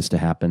 years for this to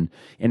happen,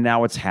 and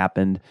now it's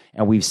happened,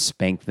 and we've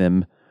spanked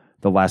them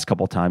the last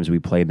couple of times we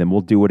played them.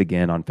 We'll do it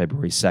again on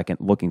February 2nd.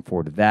 Looking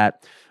forward to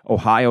that.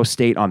 Ohio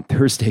State on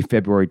Thursday,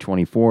 February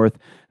 24th.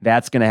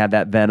 That's going to have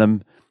that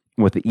venom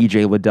with the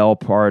E.J. Liddell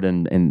part,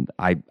 and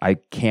I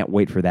can't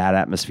wait for that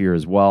atmosphere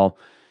as well.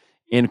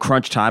 In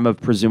crunch time of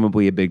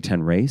presumably a Big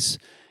Ten race.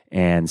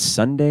 And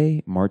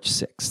Sunday, March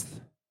 6th,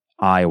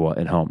 Iowa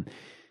at home.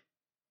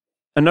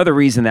 Another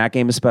reason that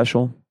game is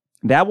special,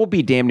 that will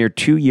be damn near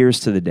 2 years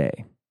to the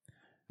day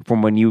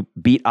from when you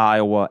beat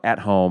Iowa at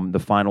home, the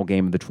final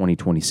game of the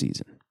 2020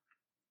 season.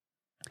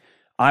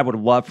 I would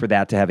love for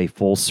that to have a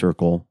full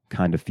circle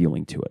kind of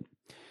feeling to it.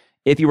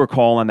 If you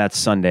recall, on that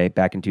Sunday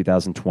back in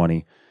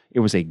 2020, it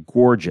was a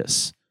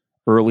gorgeous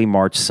early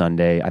March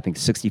Sunday. I think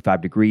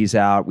 65 degrees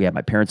out. We had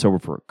my parents over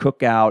for a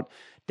cookout.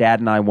 Dad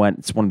and I went.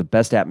 It's one of the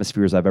best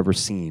atmospheres I've ever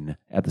seen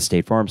at the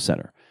State Farm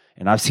Center.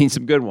 And I've seen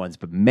some good ones,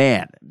 but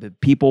man, the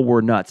people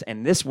were nuts.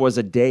 And this was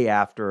a day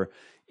after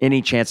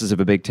any chances of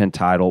a Big Ten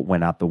title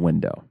went out the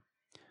window.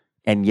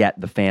 And yet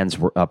the fans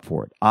were up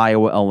for it.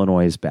 Iowa,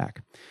 Illinois is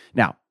back.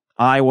 Now,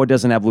 Iowa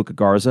doesn't have Luka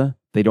Garza.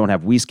 They don't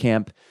have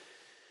Wieskamp.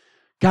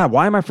 God,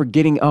 why am I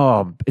forgetting?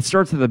 Oh, it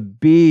starts with a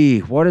B.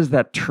 What is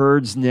that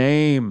turd's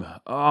name?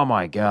 Oh,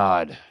 my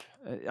God.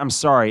 I'm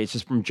sorry. It's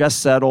just from Jess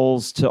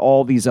Settles to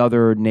all these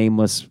other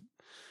nameless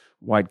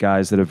white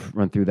guys that have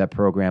run through that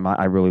program.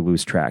 I really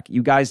lose track.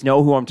 You guys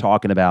know who I'm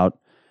talking about.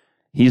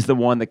 He's the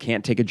one that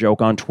can't take a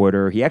joke on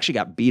Twitter. He actually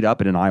got beat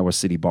up at an Iowa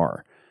City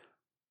bar.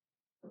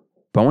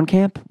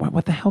 Bowenkamp?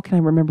 What the hell can I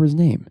remember his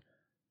name?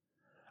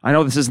 I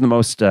know this isn't the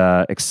most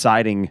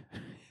exciting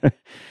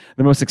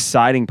the most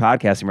exciting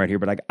podcasting right here,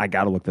 but I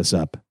got to look this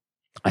up.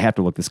 I have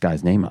to look this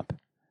guy's name up.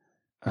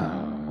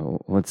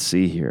 Let's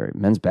see here.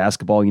 Men's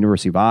basketball,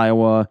 University of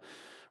Iowa,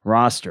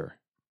 roster.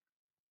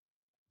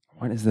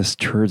 What is this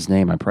turd's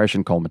name? I probably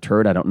shouldn't call him a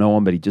turd. I don't know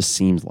him, but he just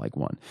seems like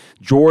one.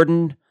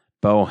 Jordan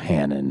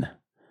Bohannon.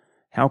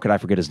 How could I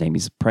forget his name?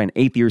 He's probably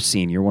an 8th-year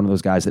senior, one of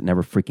those guys that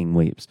never freaking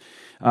leaves.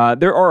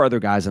 There are other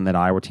guys in that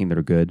Iowa team that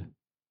are good.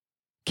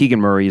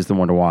 Keegan Murray is the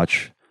one to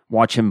watch.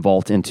 Watch him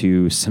vault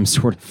into some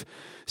sort of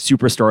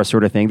superstar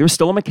sort of thing. There's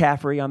still a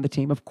McCaffrey on the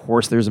team. Of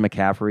course there's a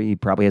McCaffrey. He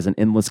probably has an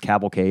endless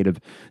cavalcade of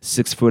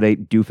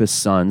 6'8" doofus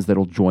sons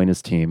that'll join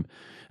his team.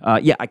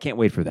 Yeah, I can't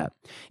wait for that.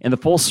 And the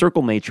full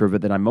circle nature of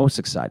it that I'm most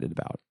excited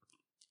about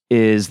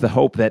is the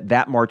hope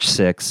that March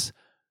 6th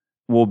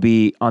will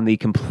be on the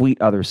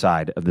complete other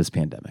side of this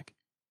pandemic.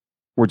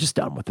 we're just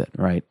done with it,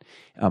 right?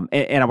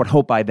 And I would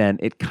hope by then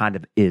it kind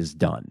of is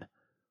done.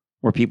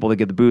 Where people that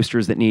get the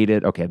boosters that need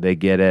it, okay, they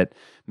get it.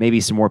 Maybe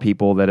some more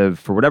people that have,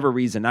 for whatever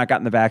reason, not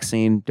gotten the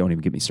vaccine, don't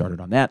even get me started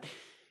on that,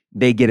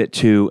 they get it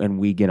too, and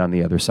we get on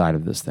the other side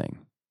of this thing.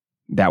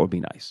 That would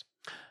be nice.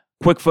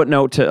 Quick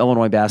footnote to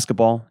Illinois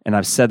basketball, and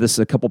I've said this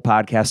a couple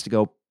podcasts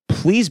ago,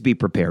 please be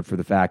prepared for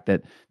the fact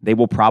that they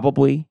will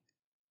probably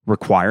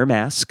require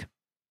mask,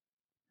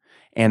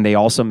 and they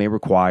also may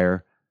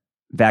require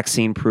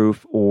vaccine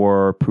proof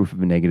or proof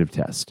of a negative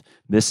test.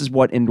 This is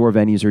what indoor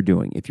venues are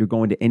doing. If you're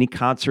going to any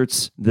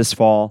concerts this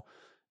fall,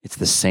 it's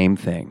the same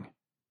thing.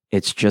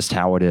 It's just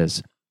how it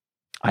is.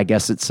 I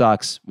guess it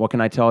sucks. What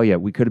can I tell you?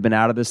 We could have been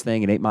out of this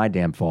thing. It ain't my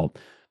damn fault.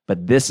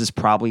 But this is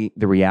probably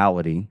the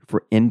reality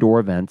for indoor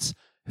events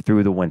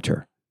through the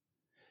winter.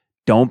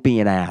 Don't be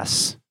an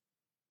ass.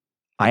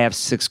 I have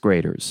 6th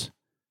graders.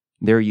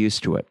 They're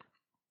used to it.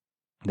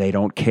 They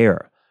don't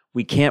care.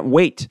 We can't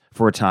wait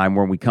for a time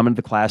when we come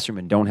into the classroom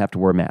and don't have to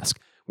wear a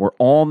mask. We're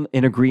all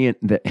in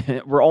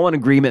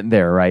agreement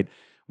there, right?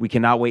 We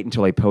cannot wait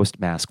until a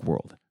post-mask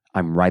world.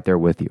 I'm right there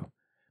with you.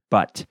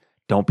 But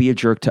don't be a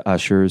jerk to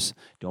ushers.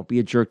 Don't be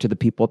a jerk to the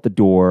people at the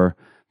door.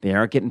 They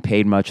aren't getting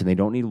paid much and they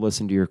don't need to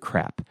listen to your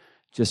crap.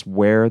 Just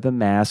wear the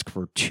mask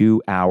for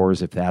 2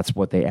 hours if that's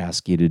what they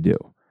ask you to do.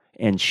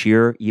 And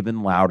cheer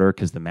even louder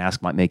because the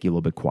mask might make you a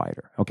little bit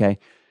quieter, okay?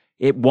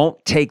 It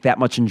won't take that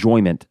much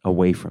enjoyment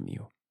away from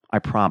you. I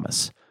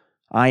promise.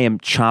 I am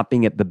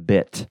chomping at the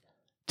bit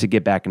to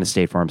get back into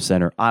State Farm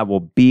Center. I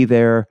will be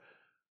there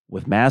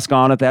with mask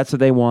on if that's what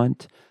they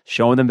want,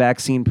 showing them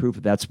vaccine proof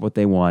if that's what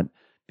they want,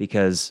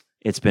 because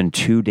it's been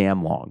too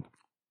damn long.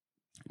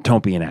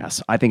 Don't be an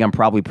ass. I think I'm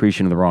probably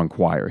preaching to the wrong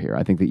choir here.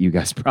 I think that you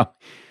guys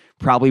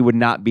probably would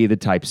not be the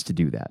types to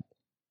do that.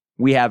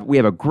 We have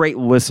a great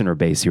listener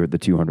base here at the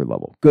 200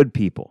 level. Good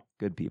people.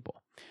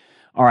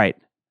 All right.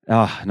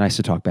 Nice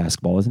to talk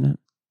basketball, isn't it?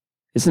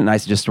 Isn't it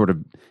nice to just sort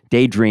of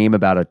daydream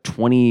about a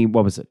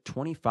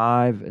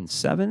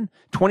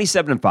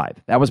 27-5?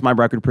 That was my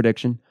record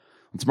prediction.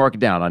 Let's mark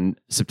it down. On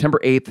September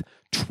 8th,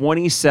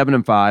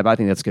 27-5. I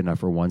think that's good enough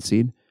for a 1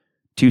 seed.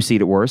 2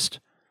 seed at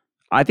worst.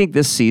 I think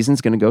this season's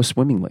going to go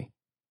swimmingly.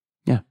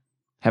 Yeah.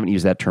 Haven't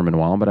used that term in a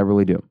while, but I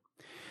really do.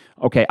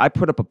 Okay, I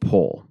put up a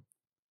poll.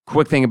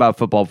 Quick thing about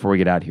football before we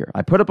get out here.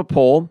 I put up a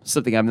poll,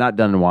 something I've not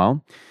done in a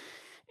while.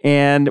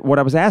 And what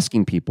I was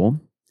asking people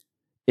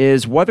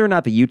is whether or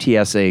not the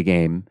UTSA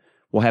game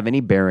will have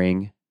any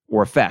bearing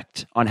or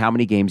effect on how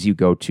many games you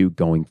go to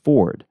going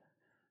forward.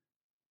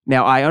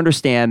 Now, I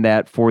understand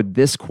that for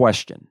this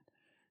question,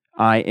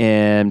 I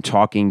am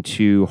talking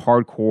to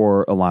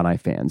hardcore Illini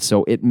fans,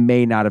 so it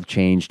may not have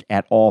changed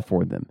at all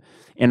for them.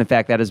 And in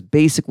fact, that is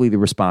basically the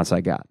response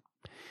I got.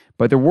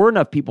 But there were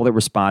enough people that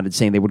responded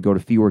saying they would go to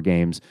fewer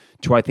games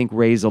to, I think,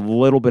 raise a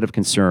little bit of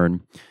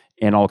concern,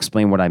 and I'll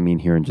explain what I mean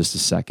here in just a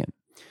second.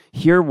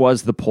 Here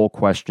was the poll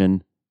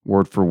question,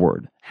 word for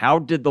word. How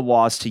did the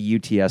loss to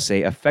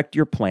UTSA affect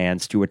your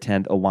plans to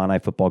attend Illini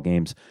football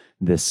games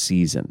this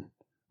season?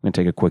 I'm going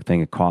to take a quick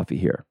thing of coffee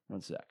here.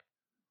 1 sec.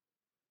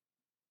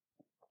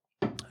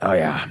 Oh,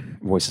 yeah.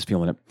 Voice is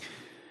feeling it.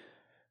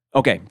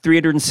 Okay,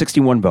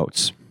 361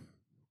 votes.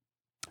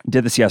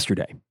 Did this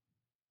yesterday.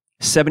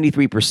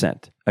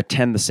 73%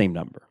 attend the same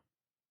number.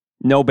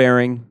 No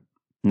bearing,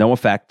 no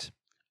effect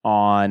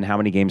on how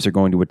many games they're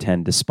going to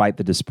attend despite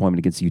the disappointment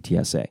against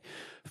UTSA.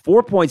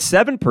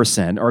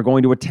 4.7% are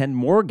going to attend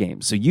more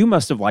games. So you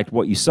must have liked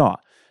what you saw.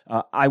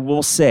 I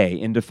will say,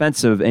 in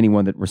defense of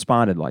anyone that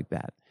responded like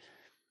that,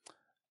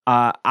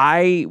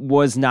 I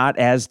was not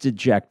as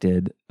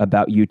dejected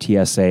about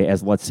UTSA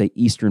as, let's say,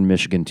 Eastern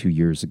Michigan 2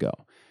 years ago.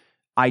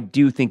 I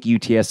do think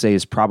UTSA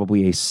is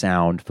probably a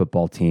sound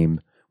football team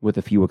with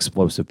a few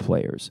explosive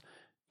players.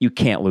 You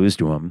can't lose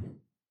to them.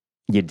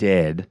 You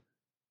did.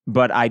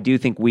 But I do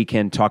think we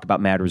can talk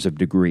about matters of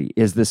degree.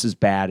 Is this as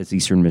bad as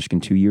Eastern Michigan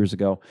 2 years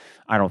ago?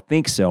 I don't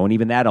think so. And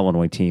even that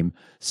Illinois team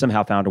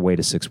somehow found a way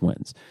to 6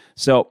 wins.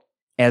 So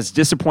as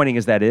disappointing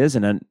as that is,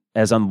 and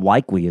as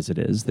unlikely as it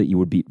is that you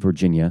would beat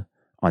Virginia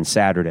on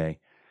Saturday,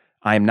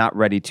 I am not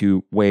ready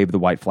to wave the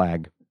white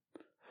flag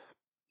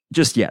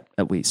just yet,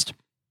 at least.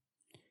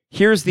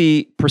 Here's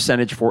the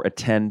percentage for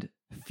attend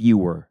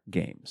fewer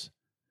games.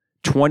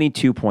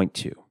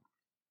 22.2.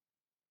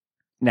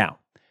 Now,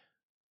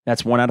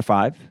 that's 1 out of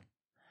 5.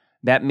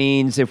 That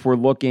means if we're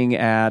looking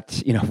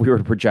at, if we were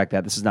to project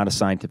that, this is not a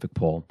scientific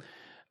poll,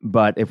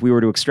 but if we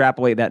were to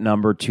extrapolate that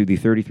number to the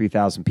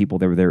 33,000 people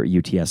that were there at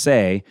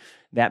UTSA,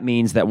 that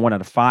means that 1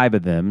 out of 5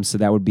 of them, so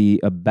that would be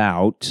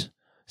about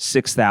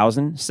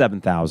 6,000,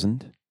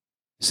 7,000,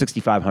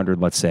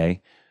 6,500, let's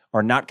say,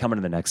 are not coming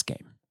to the next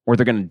game, or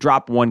they're going to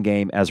drop one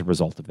game as a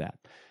result of that.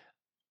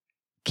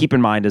 Keep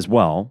in mind as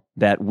well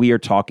that we are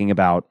talking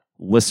about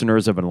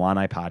listeners of an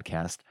Illini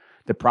podcast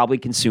that probably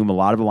consume a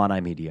lot of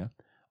Illini media,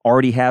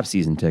 already have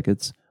season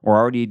tickets, or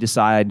already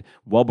decide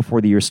well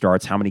before the year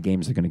starts how many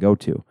games they're going to go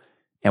to.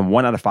 And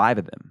 1 out of 5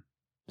 of them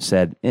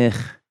said,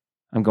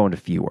 I'm going to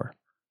fewer.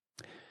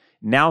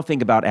 Now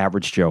think about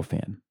average Joe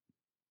fan.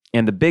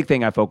 And the big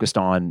thing I focused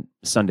on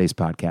Sunday's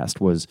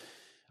podcast was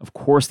Of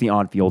course, the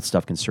on-field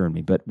stuff concerned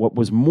me, but what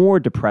was more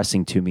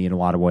depressing to me in a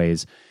lot of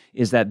ways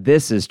is that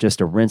this is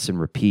just a rinse and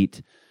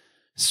repeat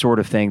sort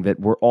of thing that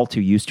we're all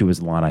too used to as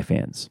Illini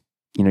fans.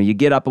 You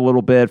get up a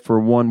little bit for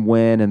one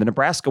win, and the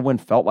Nebraska win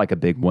felt like a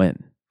big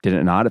win, did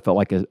it not? It felt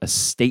like a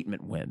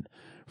statement win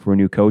for a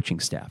new coaching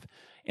staff.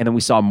 And then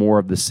we saw more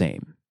of the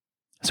same.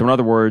 So in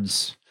other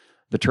words,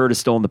 the turd is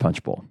still in the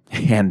punch bowl.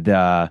 And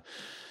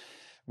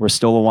we're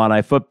still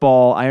Illini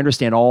football. I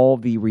understand all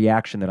the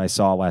reaction that I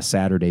saw last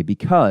Saturday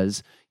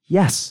because,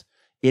 yes,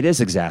 it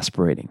is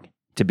exasperating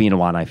to be an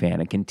Illini fan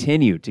and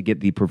continue to get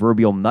the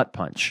proverbial nut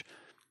punch.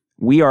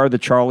 We are the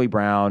Charlie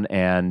Brown,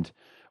 and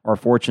our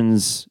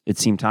fortunes, it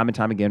seemed time and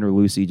time again, are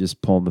Lucy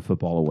just pulling the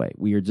football away.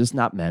 We are just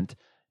not meant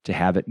to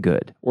have it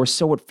good, or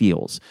so it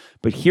feels.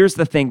 But here's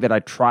the thing that I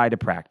try to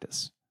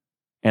practice.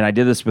 And I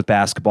did this with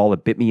basketball.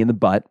 It bit me in the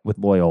butt with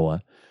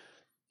Loyola.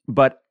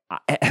 But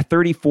at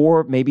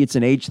 34, maybe it's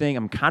an age thing.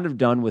 I'm kind of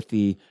done with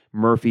the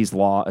Murphy's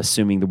Law,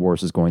 assuming the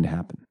worst is going to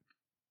happen.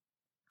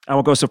 I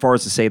won't go so far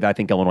as to say that I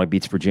think Illinois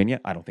beats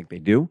Virginia. I don't think they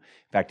do.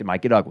 In fact, it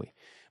might get ugly.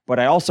 But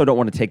I also don't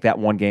want to take that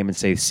one game and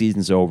say the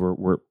season's over,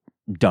 we're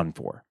done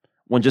for.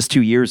 When just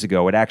 2 years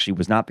ago, it actually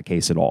was not the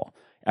case at all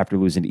after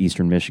losing to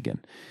Eastern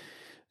Michigan.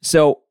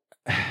 So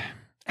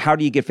how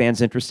do you get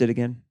fans interested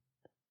again?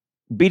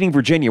 Beating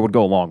Virginia would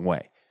go a long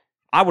way.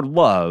 I would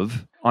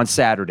love on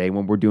Saturday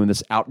when we're doing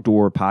this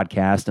outdoor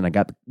podcast and I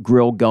got the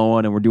grill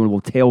going and we're doing a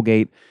little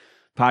tailgate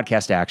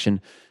podcast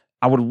action,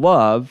 I would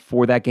love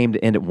for that game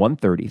to end at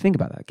 1:30. Think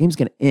about that. Game's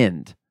going to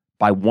end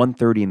by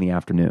 1:30 in the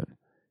afternoon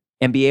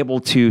and be able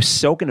to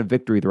soak in a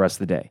victory the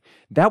rest of the day.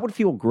 That would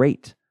feel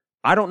great.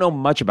 I don't know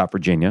much about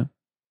Virginia.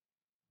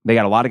 They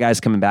got a lot of guys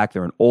coming back.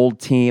 They're an old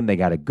team. They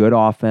got a good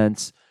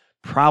offense.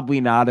 Probably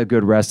not a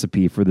good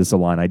recipe for this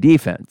Illini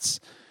defense.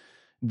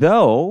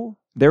 Though,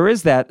 there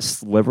is that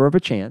sliver of a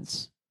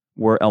chance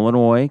where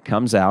Illinois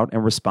comes out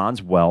and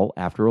responds well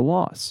after a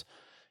loss.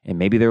 And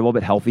maybe they're a little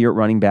bit healthier at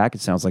running back.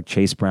 It sounds like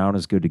Chase Brown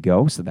is good to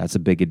go, so that's a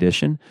big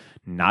addition.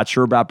 Not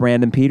sure about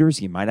Brandon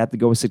Peters. You might have to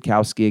go with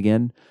Sitkowski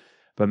again.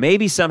 But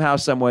maybe somehow,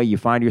 someway, you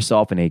find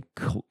yourself in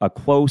a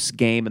close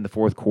game in the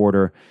fourth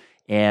quarter,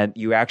 and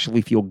you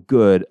actually feel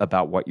good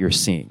about what you're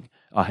seeing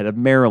ahead of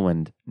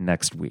Maryland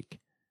next week.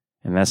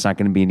 And that's not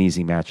going to be an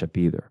easy matchup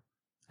either.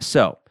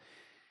 So,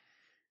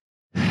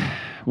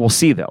 we'll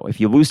see, though. If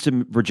you lose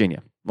to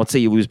Virginia, let's say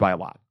you lose by a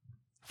lot.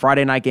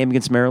 Friday night game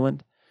against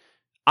Maryland,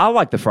 I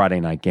like the Friday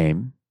night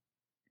game,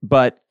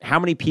 but how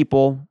many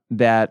people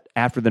that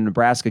after the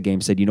Nebraska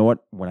game said, you know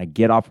what, when I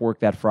get off work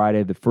that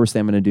Friday, the first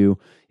thing I'm going to do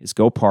is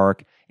go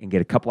park and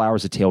get a couple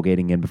hours of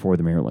tailgating in before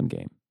the Maryland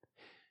game?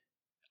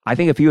 I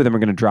think a few of them are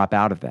going to drop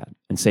out of that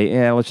and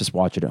say, let's just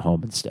watch it at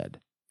home instead.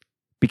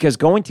 Because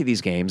going to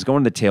these games,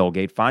 going to the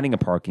tailgate, finding a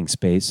parking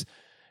space,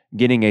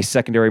 getting a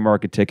secondary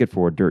market ticket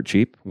for dirt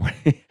cheap,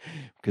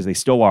 because they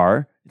still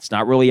are, it's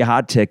not really a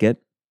hot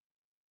ticket.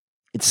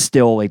 It's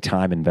still a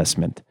time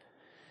investment.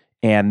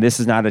 And this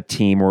is not a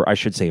team, or I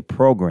should say a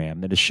program,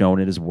 that has shown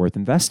it is worth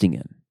investing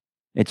in.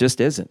 It just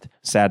isn't,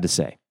 sad to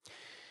say.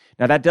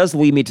 Now, that does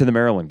lead me to the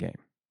Maryland game.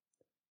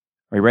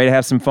 Are you ready to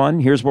have some fun?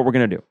 Here's what we're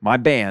going to do. My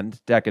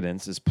band,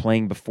 Decadence, is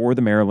playing before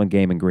the Maryland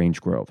game in Grange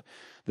Grove.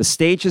 The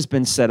stage has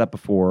been set up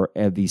before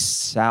at the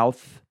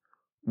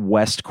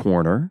southwest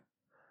corner,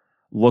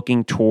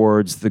 looking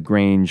towards the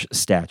Grange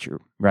statue,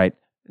 right?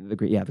 The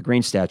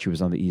Grange statue is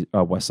on the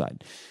west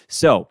side.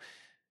 So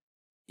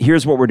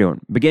here's what we're doing.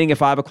 Beginning at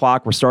 5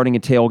 o'clock, we're starting a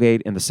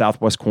tailgate in the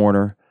southwest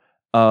corner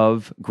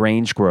of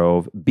Grange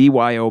Grove.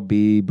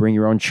 BYOB, bring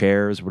your own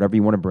chairs, whatever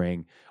you want to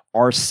bring.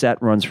 Our set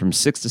runs from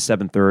 6 to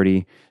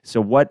 7:30. So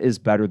what is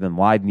better than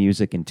live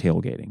music and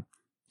tailgating?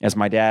 As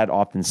my dad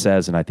often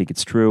says, and I think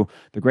it's true,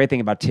 the great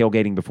thing about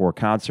tailgating before a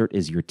concert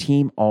is your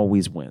team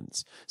always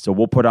wins. So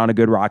we'll put on a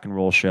good rock and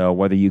roll show,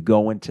 whether you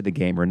go into the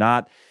game or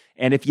not.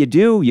 And if you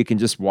do, you can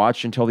just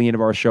watch until the end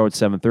of our show at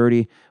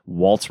 7:30,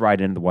 waltz right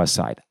into the west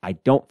side. I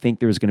don't think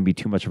there's going to be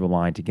too much of a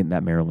line to get in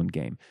that Maryland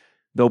game,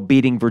 though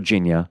beating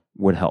Virginia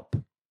would help.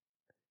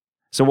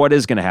 So what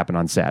is going to happen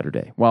on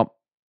Saturday? Well,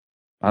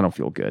 I don't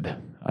feel good.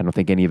 I don't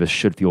think any of us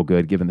should feel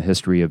good given the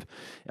history of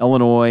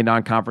Illinois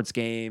non-conference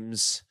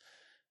games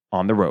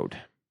on the road.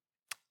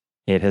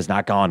 It has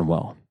not gone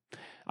well.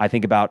 I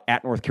think about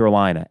at North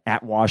Carolina,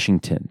 at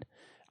Washington.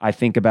 I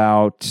think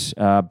about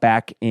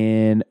back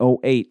in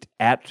 2008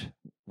 at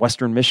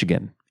Western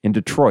Michigan, in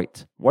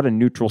Detroit. What a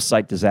neutral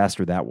site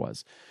disaster that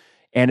was.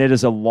 And it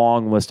is a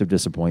long list of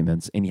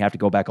disappointments, and you have to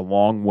go back a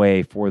long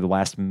way for the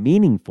last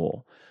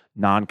meaningful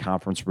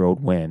non-conference road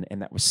win,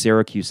 and that was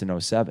Syracuse in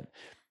 2007.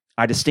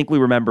 I distinctly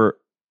remember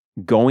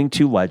going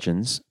to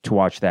Legends to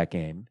watch that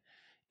game,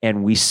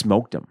 and we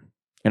smoked them.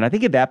 And I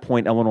think at that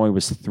point, Illinois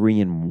was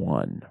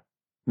 3-1,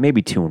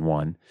 maybe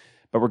 2-1.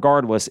 But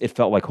regardless, it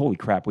felt like, holy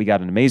crap, we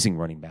got an amazing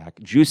running back.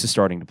 Juice is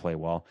starting to play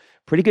well.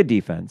 Pretty good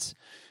defense.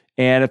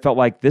 And it felt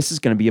like this is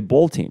going to be a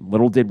bowl team.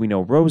 Little did we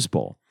know Rose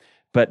Bowl.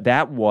 But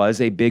that was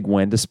a big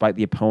win despite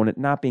the opponent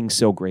not being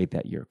so great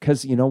that year.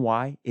 Because you know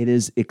why? It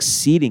is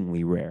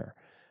exceedingly rare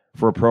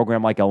for a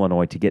program like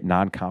Illinois to get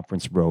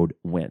non-conference road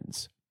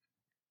wins.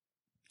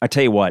 I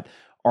tell you what,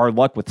 Our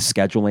luck with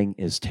scheduling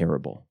is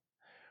terrible.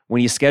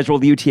 When you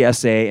scheduled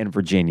UTSA and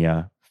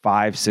Virginia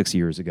 5-6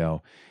 years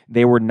ago,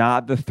 they were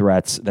not the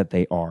threats that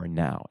they are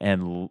now.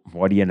 And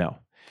what do you know?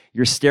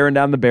 You're staring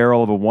down the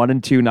barrel of a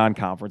 1-2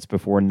 non-conference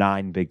before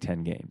 9 Big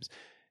Ten games.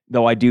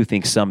 Though I do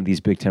think some of these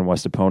Big Ten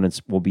West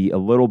opponents will be a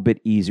little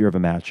bit easier of a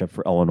matchup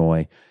for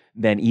Illinois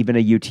than even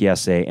a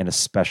UTSA and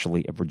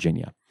especially a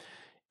Virginia.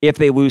 If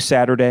they lose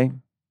Saturday,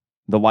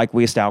 the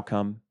likeliest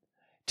outcome,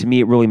 to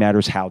me, it really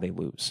matters how they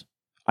lose.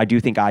 I do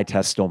think eye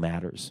test still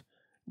matters.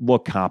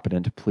 Look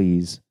competent,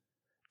 please.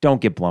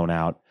 Don't get blown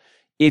out.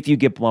 If you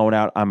get blown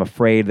out, I'm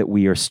afraid that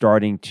we are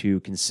starting to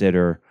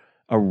consider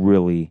a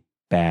really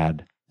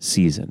bad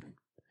season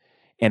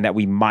and that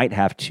we might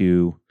have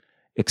to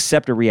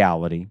accept a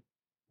reality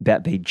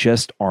that they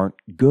just aren't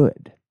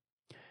good.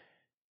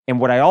 And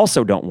what I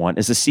also don't want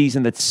is a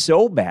season that's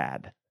so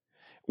bad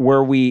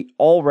where we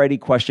already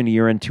question a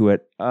year into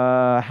it,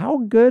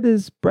 how good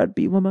is Brett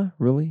Bielema,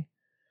 really?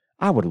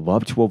 I would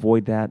love to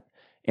avoid that.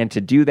 And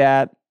to do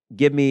that,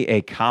 give me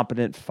a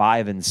competent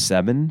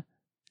 5-7,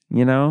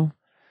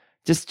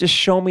 Just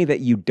show me that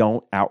you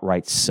don't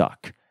outright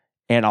suck.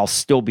 And I'll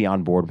still be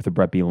on board with the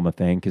Brett Bielema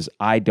thing because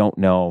I don't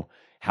know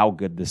how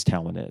good this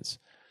talent is.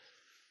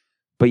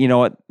 But you know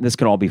what? This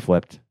can all be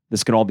flipped.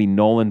 This can all be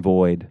null and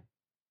void.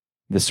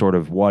 This sort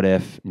of what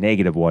if,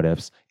 negative what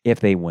ifs, if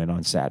they win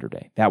on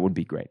Saturday. That would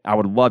be great. I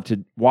would love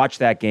to watch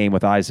that game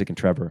with Isaac and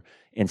Trevor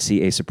and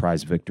see a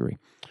surprise victory.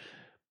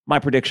 My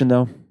prediction,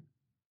 though,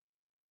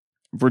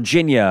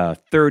 Virginia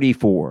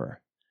 34,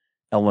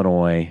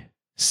 Illinois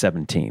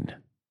 17.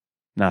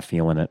 Not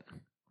feeling it.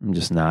 I'm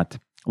just not.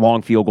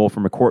 Long field goal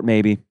from McCourt,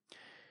 maybe.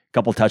 A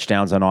couple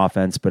touchdowns on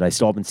offense, but I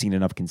still haven't seen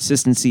enough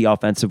consistency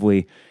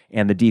offensively,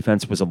 and the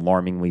defense was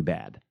alarmingly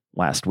bad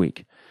last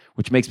week,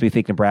 which makes me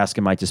think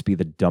Nebraska might just be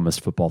the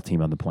dumbest football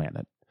team on the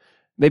planet.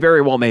 They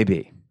very well may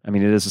be. I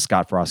mean, it is a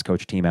Scott Frost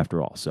coach team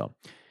after all. So,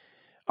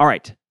 all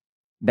right.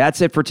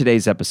 That's it for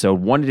today's episode.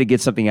 Wanted to get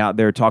something out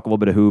there, talk a little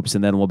bit of hoops,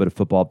 and then a little bit of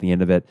football at the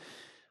end of it.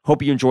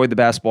 Hope you enjoyed the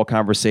basketball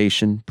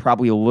conversation.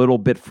 Probably a little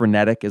bit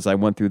frenetic as I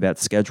went through that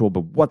schedule,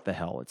 but what the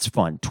hell? It's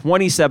fun.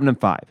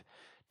 27-5.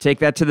 Take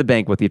that to the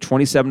bank with you.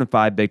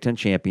 27-5 Big Ten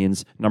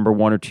champions, number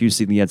 1 or 2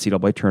 seed in the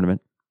NCAA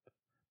tournament.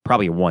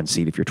 Probably a 1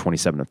 seed if you're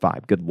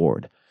 27-5. Good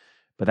Lord.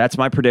 But that's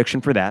my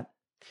prediction for that.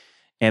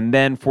 And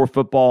then for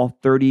football,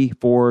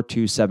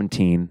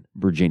 34-17,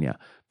 Virginia.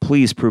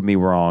 Please prove me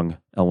wrong,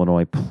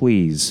 Illinois.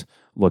 Please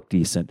look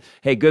decent.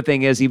 Hey, good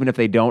thing is, even if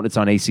they don't, it's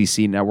on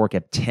ACC Network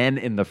at 10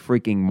 in the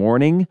freaking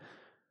morning,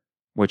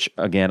 which,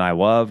 again, I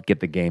love. Get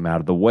the game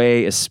out of the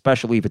way,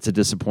 especially if it's a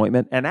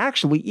disappointment. And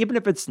actually, even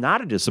if it's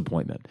not a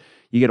disappointment,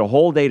 you get a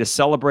whole day to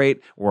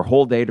celebrate or a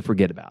whole day to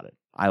forget about it.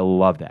 I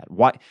love that.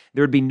 Why?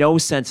 There would be no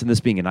sense in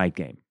this being a night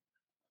game.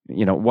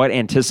 What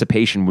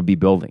anticipation would be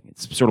building?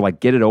 It's sort of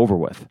like get it over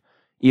with.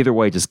 Either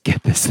way, just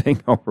get this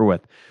thing over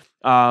with.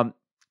 But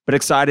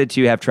excited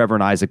to have Trevor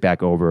and Isaac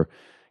back over.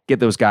 Get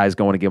those guys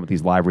going again with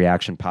these live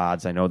reaction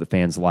pods. I know the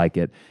fans like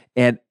it.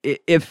 And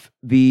if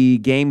the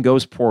game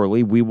goes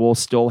poorly, we will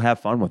still have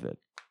fun with it.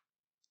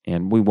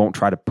 And we won't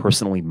try to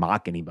personally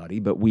mock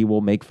anybody, but we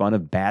will make fun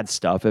of bad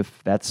stuff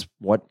if that's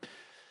what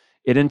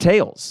it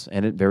entails.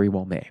 And it very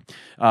well may.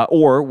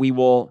 Or we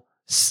will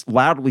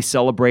loudly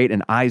celebrate,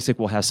 and Isaac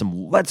will have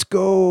some "let's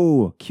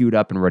go" queued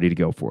up and ready to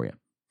go for you.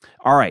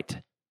 All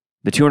right.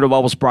 The 200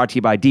 Level is brought to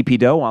you by DP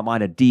Dough,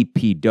 online at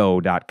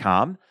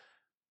dpdough.com.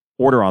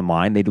 Order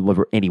online. They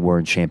deliver anywhere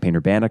in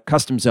Champaign-Urbana.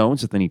 Custom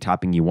zones with any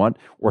topping you want,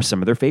 or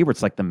some of their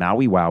favorites like the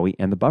Maui Wowie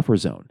and the Buffer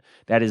Zone.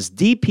 That is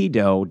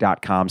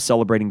dpdough.com,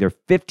 celebrating their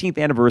 15th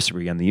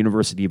anniversary on the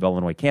University of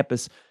Illinois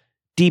campus,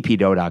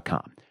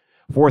 dpdough.com.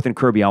 Fourth and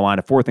Kirby online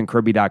at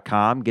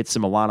fourthandkirby.com. Get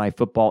some Illini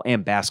football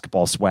and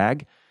basketball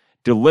swag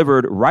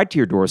delivered right to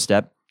your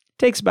doorstep.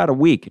 Takes about a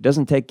week. It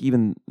doesn't take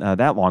even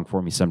that long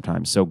for me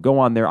sometimes. So go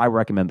on there. I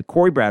recommend the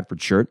Corey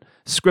Bradford shirt,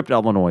 Script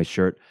Illinois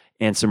shirt,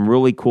 and some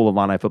really cool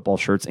Illini football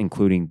shirts,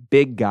 including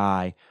Big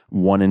Guy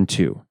 1 and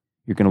 2.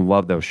 You're going to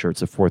love those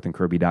shirts at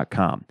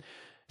fourthandkirby.com.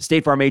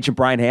 State Farm agent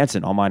Brian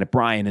Hansen, online at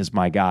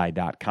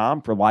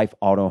brianismyguy.com. For life,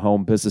 auto,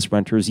 home, business,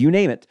 renters, you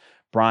name it,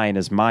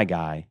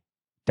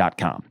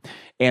 brianismyguy.com.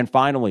 And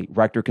finally,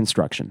 Rector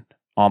Construction,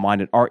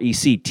 online at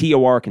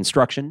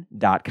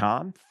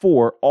rectorconstruction.com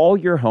for all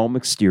your home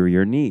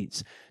exterior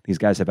needs. These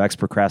guys have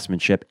expert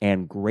craftsmanship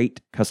and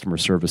great customer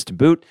service to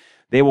boot.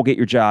 They will get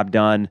your job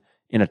done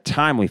in a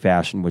timely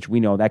fashion, which we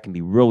know that can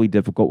be really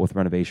difficult with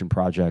renovation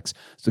projects.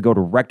 So go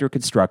to Rector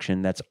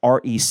Construction, that's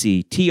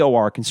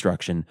RECTOR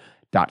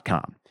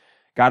Construction.com.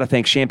 Got to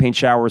thank Champagne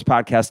Showers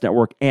Podcast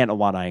Network and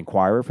Illini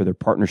Inquirer for their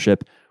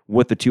partnership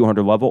with the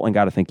 200 Level, and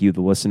got to thank you,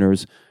 the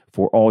listeners,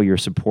 for all your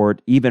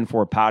support, even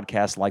for a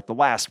podcast like the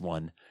last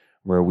one,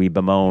 where we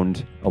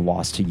bemoaned a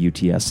loss to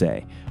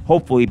UTSA.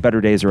 Hopefully,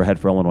 better days are ahead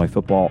for Illinois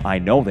football. I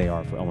know they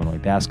are for Illinois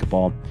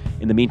basketball.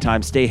 In the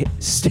meantime, stay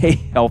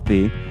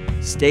healthy,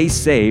 stay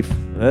safe.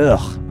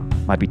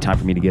 Might be time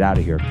for me to get out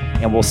of here.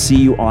 And we'll see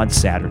you on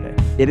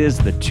Saturday. It is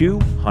the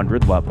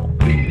 200 Level.